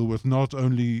has to deal with, not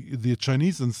only the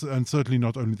Chinese and certainly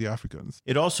not only the Africans.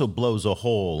 It also blows a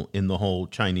hole in the whole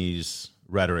Chinese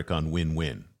rhetoric on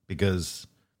win-win, because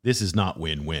this is not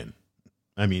win-win.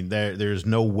 I mean, there's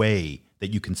no way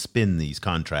that you can spin these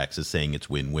contracts as saying it's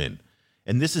win-win.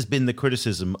 And this has been the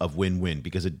criticism of win-win,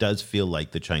 because it does feel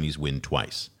like the Chinese win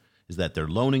twice, is that they're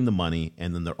loaning the money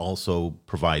and then they're also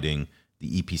providing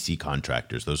the EPC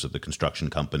contractors. Those are the construction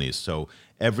companies. So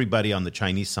everybody on the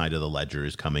Chinese side of the ledger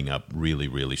is coming up really,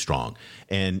 really strong.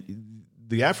 And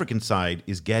the African side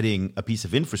is getting a piece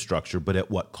of infrastructure, but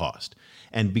at what cost?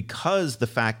 And because the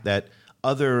fact that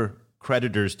other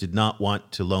creditors did not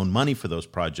want to loan money for those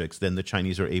projects, then the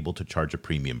Chinese are able to charge a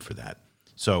premium for that.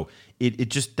 So it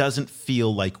just doesn't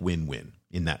feel like win-win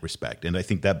in that respect. And I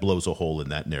think that blows a hole in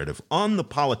that narrative. On the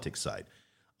politics side,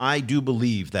 I do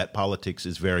believe that politics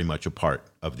is very much a part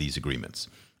of these agreements.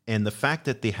 And the fact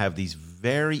that they have these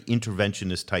very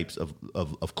interventionist types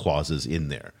of clauses in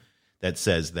there that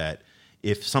says that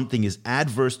if something is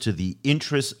adverse to the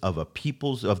interests of the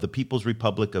People's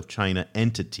Republic of China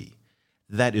entity,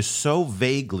 that is so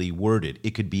vaguely worded,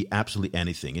 it could be absolutely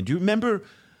anything. And do you remember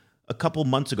a couple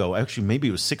months ago, actually maybe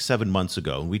it was 6-7 months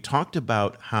ago, and we talked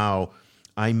about how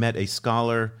I met a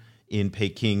scholar in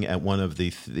Peking in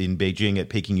Beijing at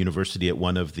Peking University at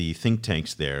one of the think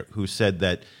tanks there, who said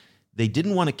that they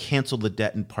didn't want to cancel the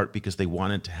debt in part because they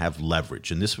wanted to have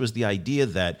leverage. And this was the idea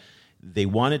that they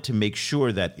wanted to make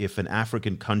sure that if an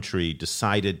African country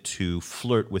decided to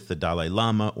flirt with the Dalai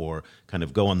Lama or kind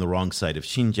of go on the wrong side of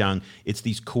Xinjiang, it's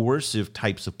these coercive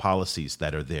types of policies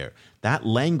that are there. That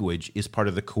language is part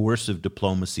of the coercive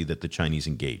diplomacy that the Chinese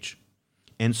engage.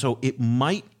 And so it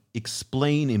might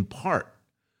explain in part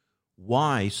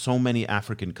why so many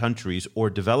African countries or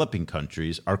developing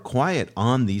countries are quiet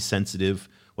on these sensitive,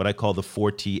 what I call the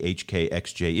 4T, HK,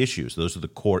 XJ issues. Those are the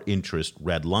core interest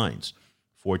red lines.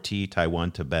 4T, Taiwan,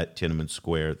 Tibet, Tiananmen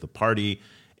Square, the party,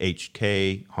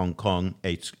 HK, Hong Kong,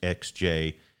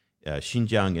 XJ,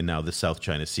 Xinjiang, and now the South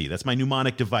China Sea. That's my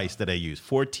mnemonic device that I use.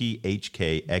 4T,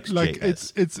 HK, XJ. Like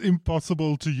it's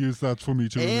impossible to use that for me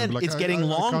to remember. And like, it's getting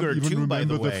longer too, by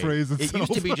the way. The phrase itself. It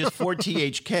used to be just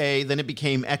 4T, HK, then it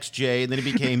became XJ, and then it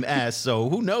became S. So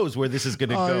who knows where this is going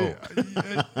to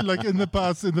go? Like in the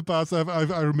past,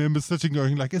 I remember sitting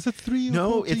going like, is it 3 or 4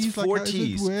 No, T's? it's 4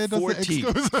 T's. Where does 4 the X T's.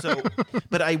 go? So,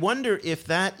 but I wonder if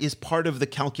that is part of the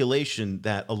calculation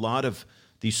that a lot of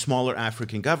these smaller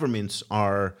African governments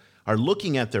are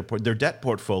looking at their debt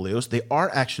portfolios. They are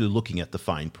actually looking at the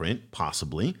fine print,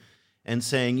 possibly, and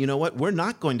saying, you know what, we're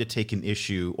not going to take an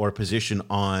issue or position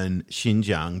on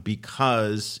Xinjiang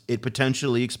because it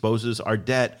potentially exposes our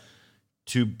debt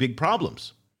to big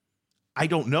problems. I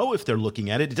don't know if they're looking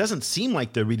at it. It doesn't seem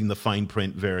like they're reading the fine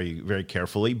print very, very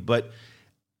carefully, but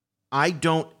I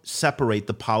don't separate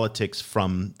the politics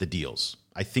from the deals.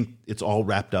 I think it's all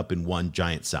wrapped up in one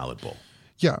giant salad bowl.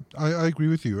 Yeah, I agree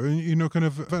with you.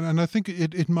 And I think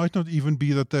it might not even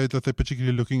be that they're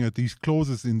particularly looking at these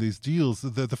clauses in these deals.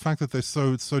 The fact that they're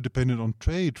so dependent on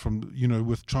trade from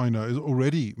with China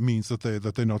already means that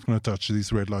they're not going to touch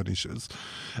these red line issues,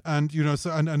 and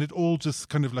and it all just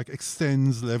kind of like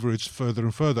extends leverage further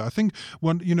and further. I think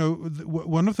one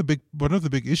of the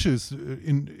big issues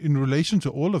in relation to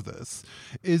all of this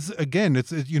is, again,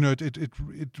 it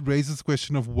raises the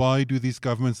question of why do these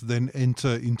governments then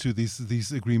enter into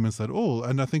these agreements at all?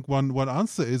 And I think one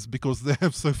answer is because they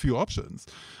have so few options.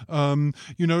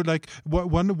 Like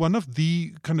one of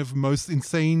the kind of most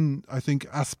insane, I think,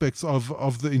 aspects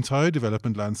of the entire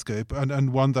development landscape,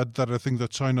 and one that I think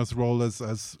that China's role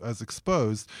has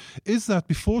exposed, is that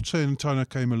before China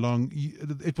came along,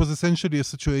 it was essentially a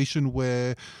situation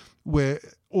where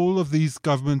all of these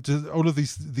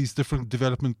different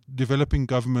developing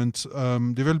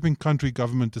country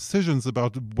government decisions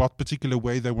about what particular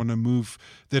way they want to move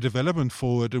their development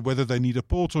forward, whether they need a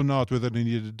port or not, whether they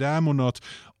need a dam or not,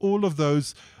 all of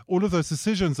those all of those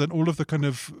decisions and all of the kind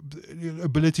of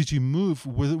ability to move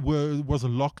was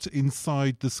locked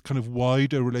inside this kind of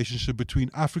wider relationship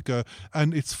between Africa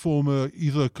and its former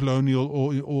either colonial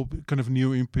or kind of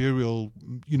new imperial,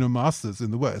 masters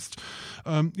in the West.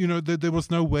 There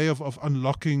was no way of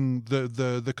unlocking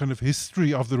the kind of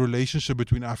history of the relationship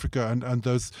between Africa and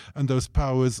those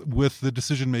powers with the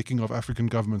decision making of African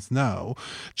governments now.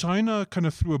 China kind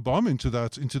of threw a bomb into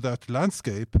that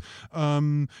landscape,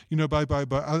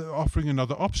 by offering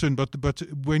another option. But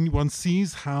when one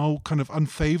sees how kind of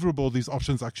unfavorable these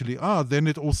options actually are, then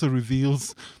it also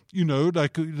reveals,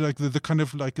 the kind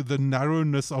of like the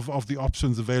narrowness of the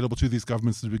options available to these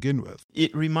governments to begin with.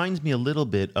 It reminds me a little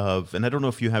bit of, and I don't know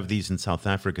if you have these in South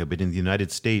Africa, but in the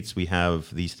United States, we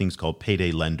have these things called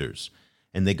payday lenders.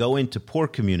 And they go into poor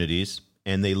communities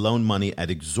and they loan money at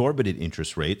exorbitant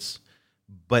interest rates.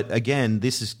 But again,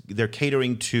 they're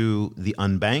catering to the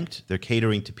unbanked. They're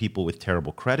catering to people with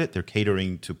terrible credit. They're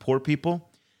catering to poor people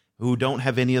who don't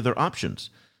have any other options.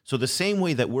 So the same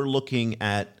way that we're looking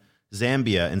at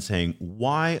Zambia and saying,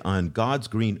 why on God's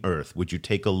green earth would you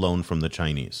take a loan from the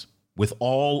Chinese with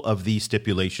all of these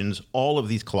stipulations, all of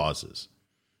these clauses?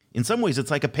 In some ways,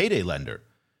 it's like a payday lender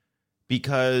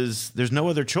because there's no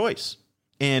other choice.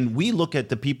 And we look at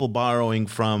the people borrowing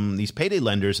from these payday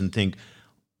lenders and think,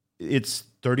 it's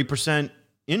 30%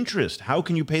 interest. How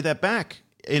can you pay that back?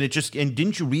 And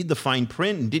didn't you read the fine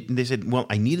print? And they said, well,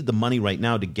 I needed the money right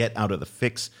now to get out of the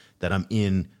fix that I'm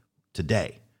in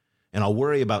today. And I'll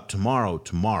worry about tomorrow.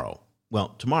 Well,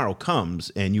 tomorrow comes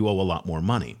and you owe a lot more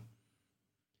money.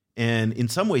 And in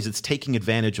some ways, it's taking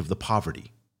advantage of the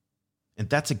poverty. And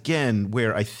that's, again,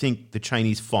 where I think the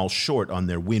Chinese fall short on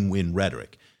their win-win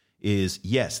rhetoric is,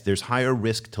 yes, there's higher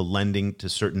risk to lending to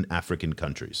certain African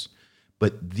countries.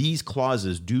 But these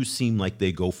clauses do seem like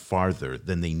they go farther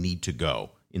than they need to go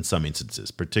in some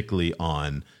instances, particularly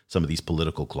on some of these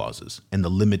political clauses and the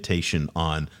limitation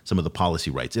on some of the policy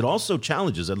rights. It also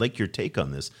challenges, I'd like your take on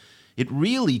this, it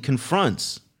really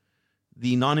confronts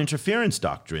the non-interference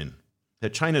doctrine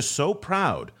that China's so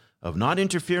proud of not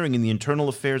interfering in the internal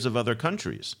affairs of other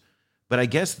countries. But I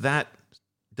guess that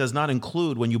does not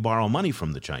include when you borrow money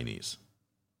from the Chinese.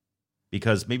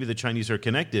 Because maybe the Chinese are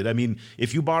connected. I mean,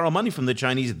 if you borrow money from the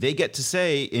Chinese, they get to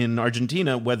say in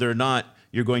Argentina whether or not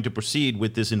you're going to proceed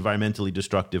with this environmentally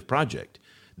destructive project.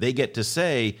 They get to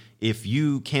say, if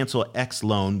you cancel X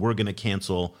loan, we're going to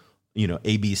cancel,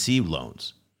 ABC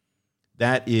loans.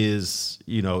 That is,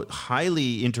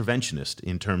 highly interventionist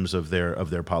in terms of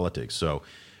their politics. So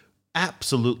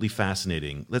absolutely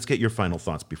fascinating. Let's get your final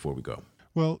thoughts before we go.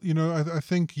 Well, I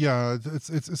think,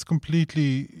 it's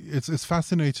completely, it's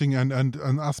fascinating and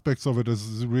aspects of it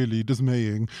is really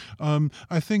dismaying.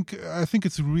 I think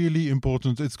it's really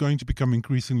important. It's going to become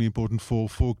increasingly important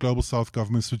for global South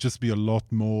governments to just be a lot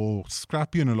more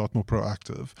scrappy and a lot more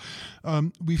proactive.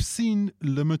 We've seen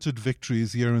limited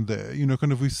victories here and there.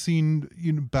 We've seen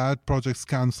bad projects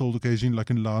cancelled occasionally,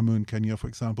 like in Lamu in Kenya, for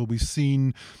example. We've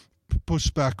seen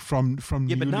pushback from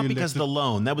but not because of the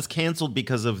loan that was canceled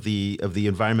because of the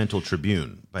Environmental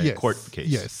Tribune by a court case.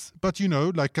 Yes, but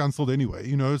cancelled anyway.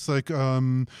 It's like we've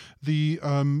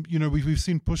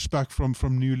seen pushback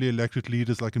from newly elected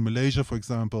leaders, like in Malaysia, for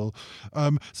example.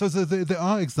 So there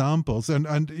are examples,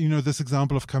 and this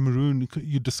example of Cameroon,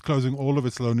 you disclosing all of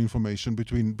its loan information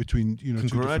between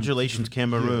Congratulations,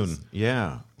 Cameroon! Yes.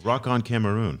 Yeah. Rock on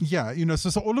Cameroon. Yeah,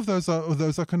 so all of those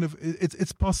are kind of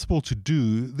it's possible to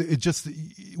do.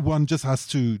 One just has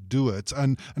to do it,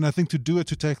 and I think to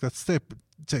take that step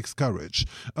takes courage.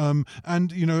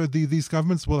 These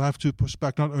governments will have to push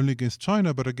back not only against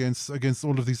China but against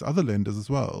all of these other lenders as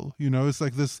well. It's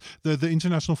like this: the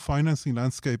international financing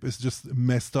landscape is just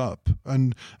messed up,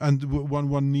 and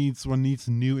one needs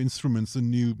new instruments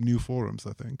and new forums,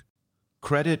 I think.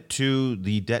 Credit to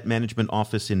the Debt Management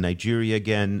Office in Nigeria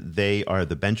again. They are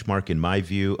the benchmark, in my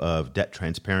view, of debt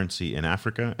transparency in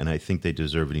Africa, and I think they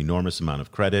deserve an enormous amount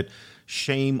of credit.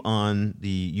 Shame on the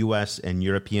U.S. and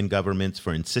European governments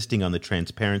for insisting on the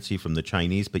transparency from the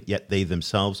Chinese, but yet they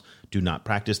themselves do not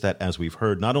practice that, as we've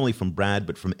heard, not only from Brad,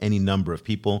 but from any number of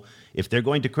people. If they're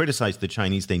going to criticize the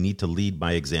Chinese, they need to lead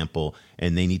by example,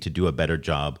 and they need to do a better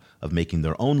job of making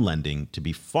their own lending to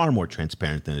be far more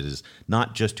transparent than it is,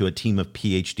 not just to a team of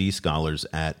PhD scholars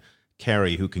at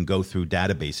Carey who can go through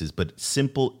databases, but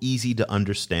simple, easy to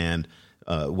understand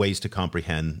ways to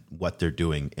comprehend what they're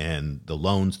doing, and the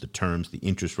loans, the terms, the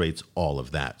interest rates, all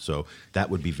of that. So that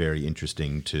would be very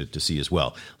interesting to see as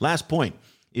well. Last point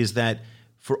is that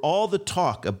for all the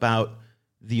talk about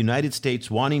the United States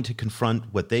wanting to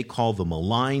confront what they call the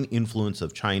malign influence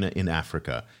of China in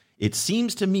Africa, It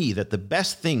seems to me that the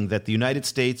best thing that the United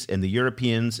States and the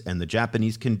Europeans and the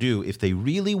Japanese can do if they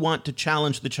really want to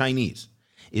challenge the Chinese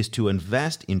is to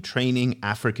invest in training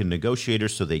African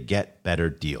negotiators so they get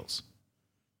better deals.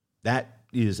 That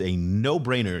is a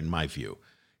no-brainer in my view.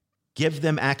 Give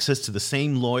them access to the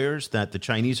same lawyers that the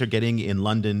Chinese are getting in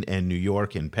London and New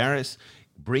York and Paris.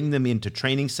 Bring them into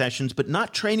training sessions, but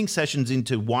not training sessions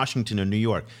into Washington or New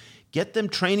York. Get them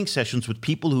training sessions with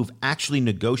people who've actually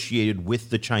negotiated with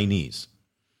the Chinese.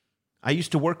 I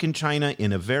used to work in China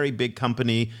in a very big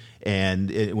company,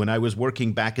 and when I was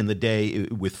working back in the day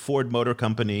with Ford Motor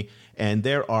Company, and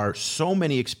there are so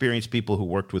many experienced people who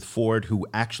worked with Ford who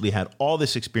actually had all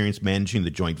this experience managing the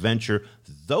joint venture.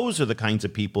 Those are the kinds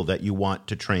of people that you want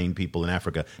to train people in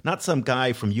Africa, not some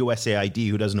guy from USAID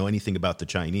who doesn't know anything about the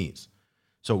Chinese.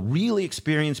 So really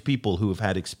experienced people who have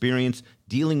had experience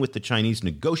dealing with the Chinese,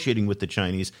 negotiating with the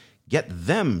Chinese, get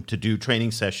them to do training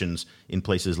sessions in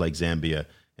places like Zambia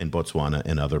and Botswana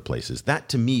and other places. That,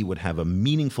 to me, would have a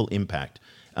meaningful impact.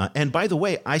 And by the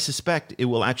way, I suspect it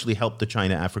will actually help the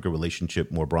China-Africa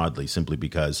relationship more broadly, simply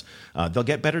because they'll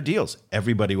get better deals.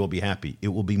 Everybody will be happy. It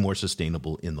will be more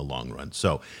sustainable in the long run.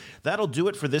 So that'll do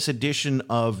it for this edition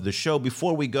of the show.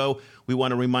 Before we go, we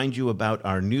want to remind you about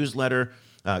our newsletter.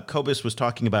 Cobus was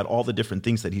talking about all the different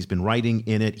things that he's been writing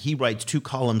in it. He writes 2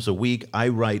 columns a week. I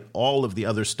write all of the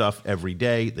other stuff every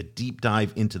day, the deep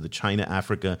dive into the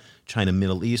China-Africa,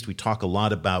 China-Middle East. We talk a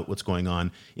lot about what's going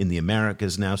on in the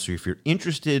Americas now. So if you're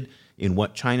interested in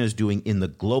what China is doing in the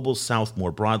global south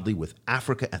more broadly, with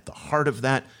Africa at the heart of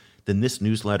that, then this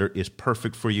newsletter is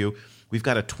perfect for you. We've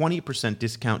got a 20%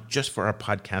 discount just for our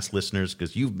podcast listeners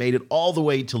because you've made it all the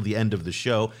way till the end of the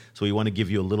show. So we want to give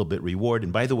you a little bit reward.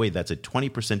 And by the way, that's a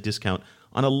 20% discount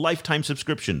on a lifetime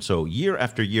subscription. So year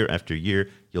after year after year,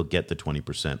 you'll get the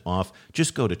 20% off.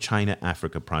 Just go to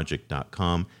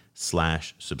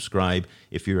ChinaAfricaProject.com/subscribe.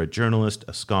 If you're a journalist,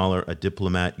 a scholar, a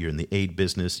diplomat, you're in the aid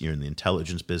business, you're in the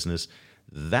intelligence business,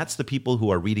 that's the people who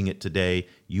are reading it today.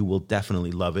 You will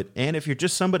definitely love it. And if you're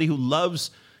just somebody who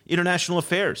loves international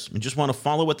affairs and just want to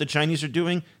follow what the Chinese are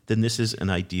doing, then this is an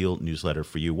ideal newsletter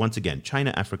for you. Once again,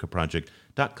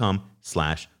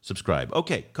 ChinaAfricaProject.com/subscribe.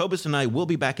 Okay, Cobus and I will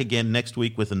be back again next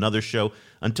week with another show.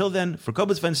 Until then, for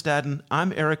Cobus Van Staden,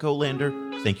 I'm Eric Olander.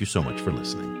 Thank you so much for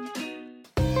listening.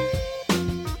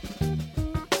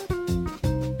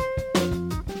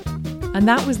 And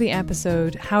that was the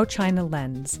episode How China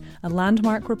Lends, a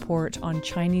landmark report on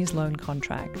Chinese loan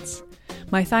contracts.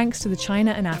 My thanks to the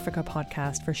China and Africa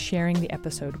podcast for sharing the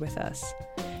episode with us.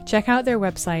 Check out their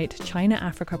website,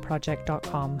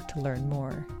 ChinaAfricaProject.com, to learn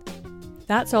more.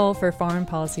 That's all for Foreign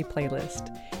Policy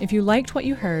Playlist. If you liked what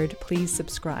you heard, please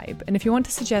subscribe. And if you want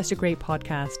to suggest a great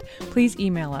podcast, please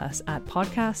email us at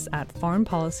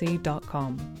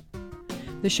podcasts@foreignpolicy.com.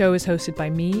 The show is hosted by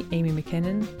me, Amy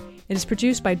McKinnon. It is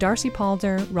produced by Darcy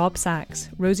Palder, Rob Sachs,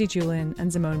 Rosie Julin,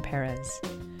 and Simone Perez.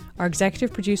 Our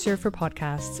executive producer for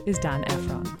podcasts is Dan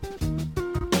Efron.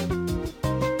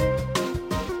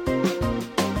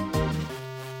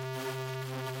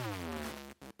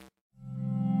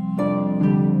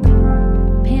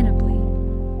 Panoply.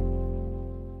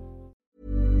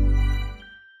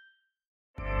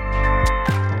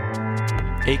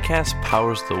 Acast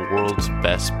powers the world's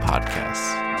best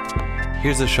podcasts.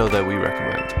 Here's a show that we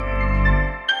recommend.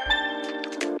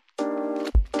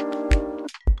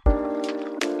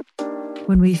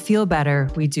 When we feel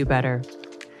better, we do better.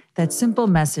 That simple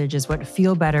message is what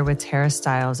Feel Better with Tara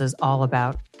Stiles is all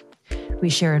about. We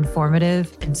share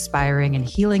informative, inspiring, and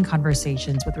healing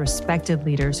conversations with respected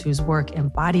leaders whose work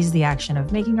embodies the action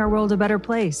of making our world a better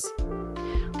place.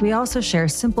 We also share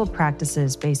simple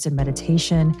practices based in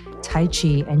meditation, Tai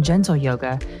Chi, and gentle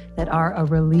yoga that are a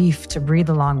relief to breathe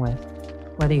along with,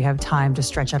 whether you have time to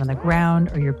stretch out on the ground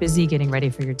or you're busy getting ready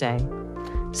for your day.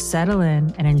 Settle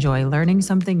in and enjoy learning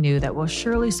something new that will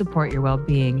surely support your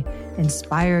well-being,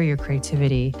 inspire your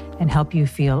creativity, and help you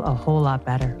feel a whole lot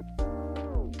better.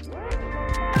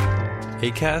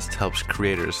 Acast helps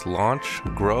creators launch,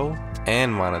 grow,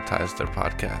 and monetize their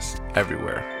podcasts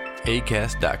everywhere.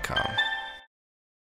 Acast.com.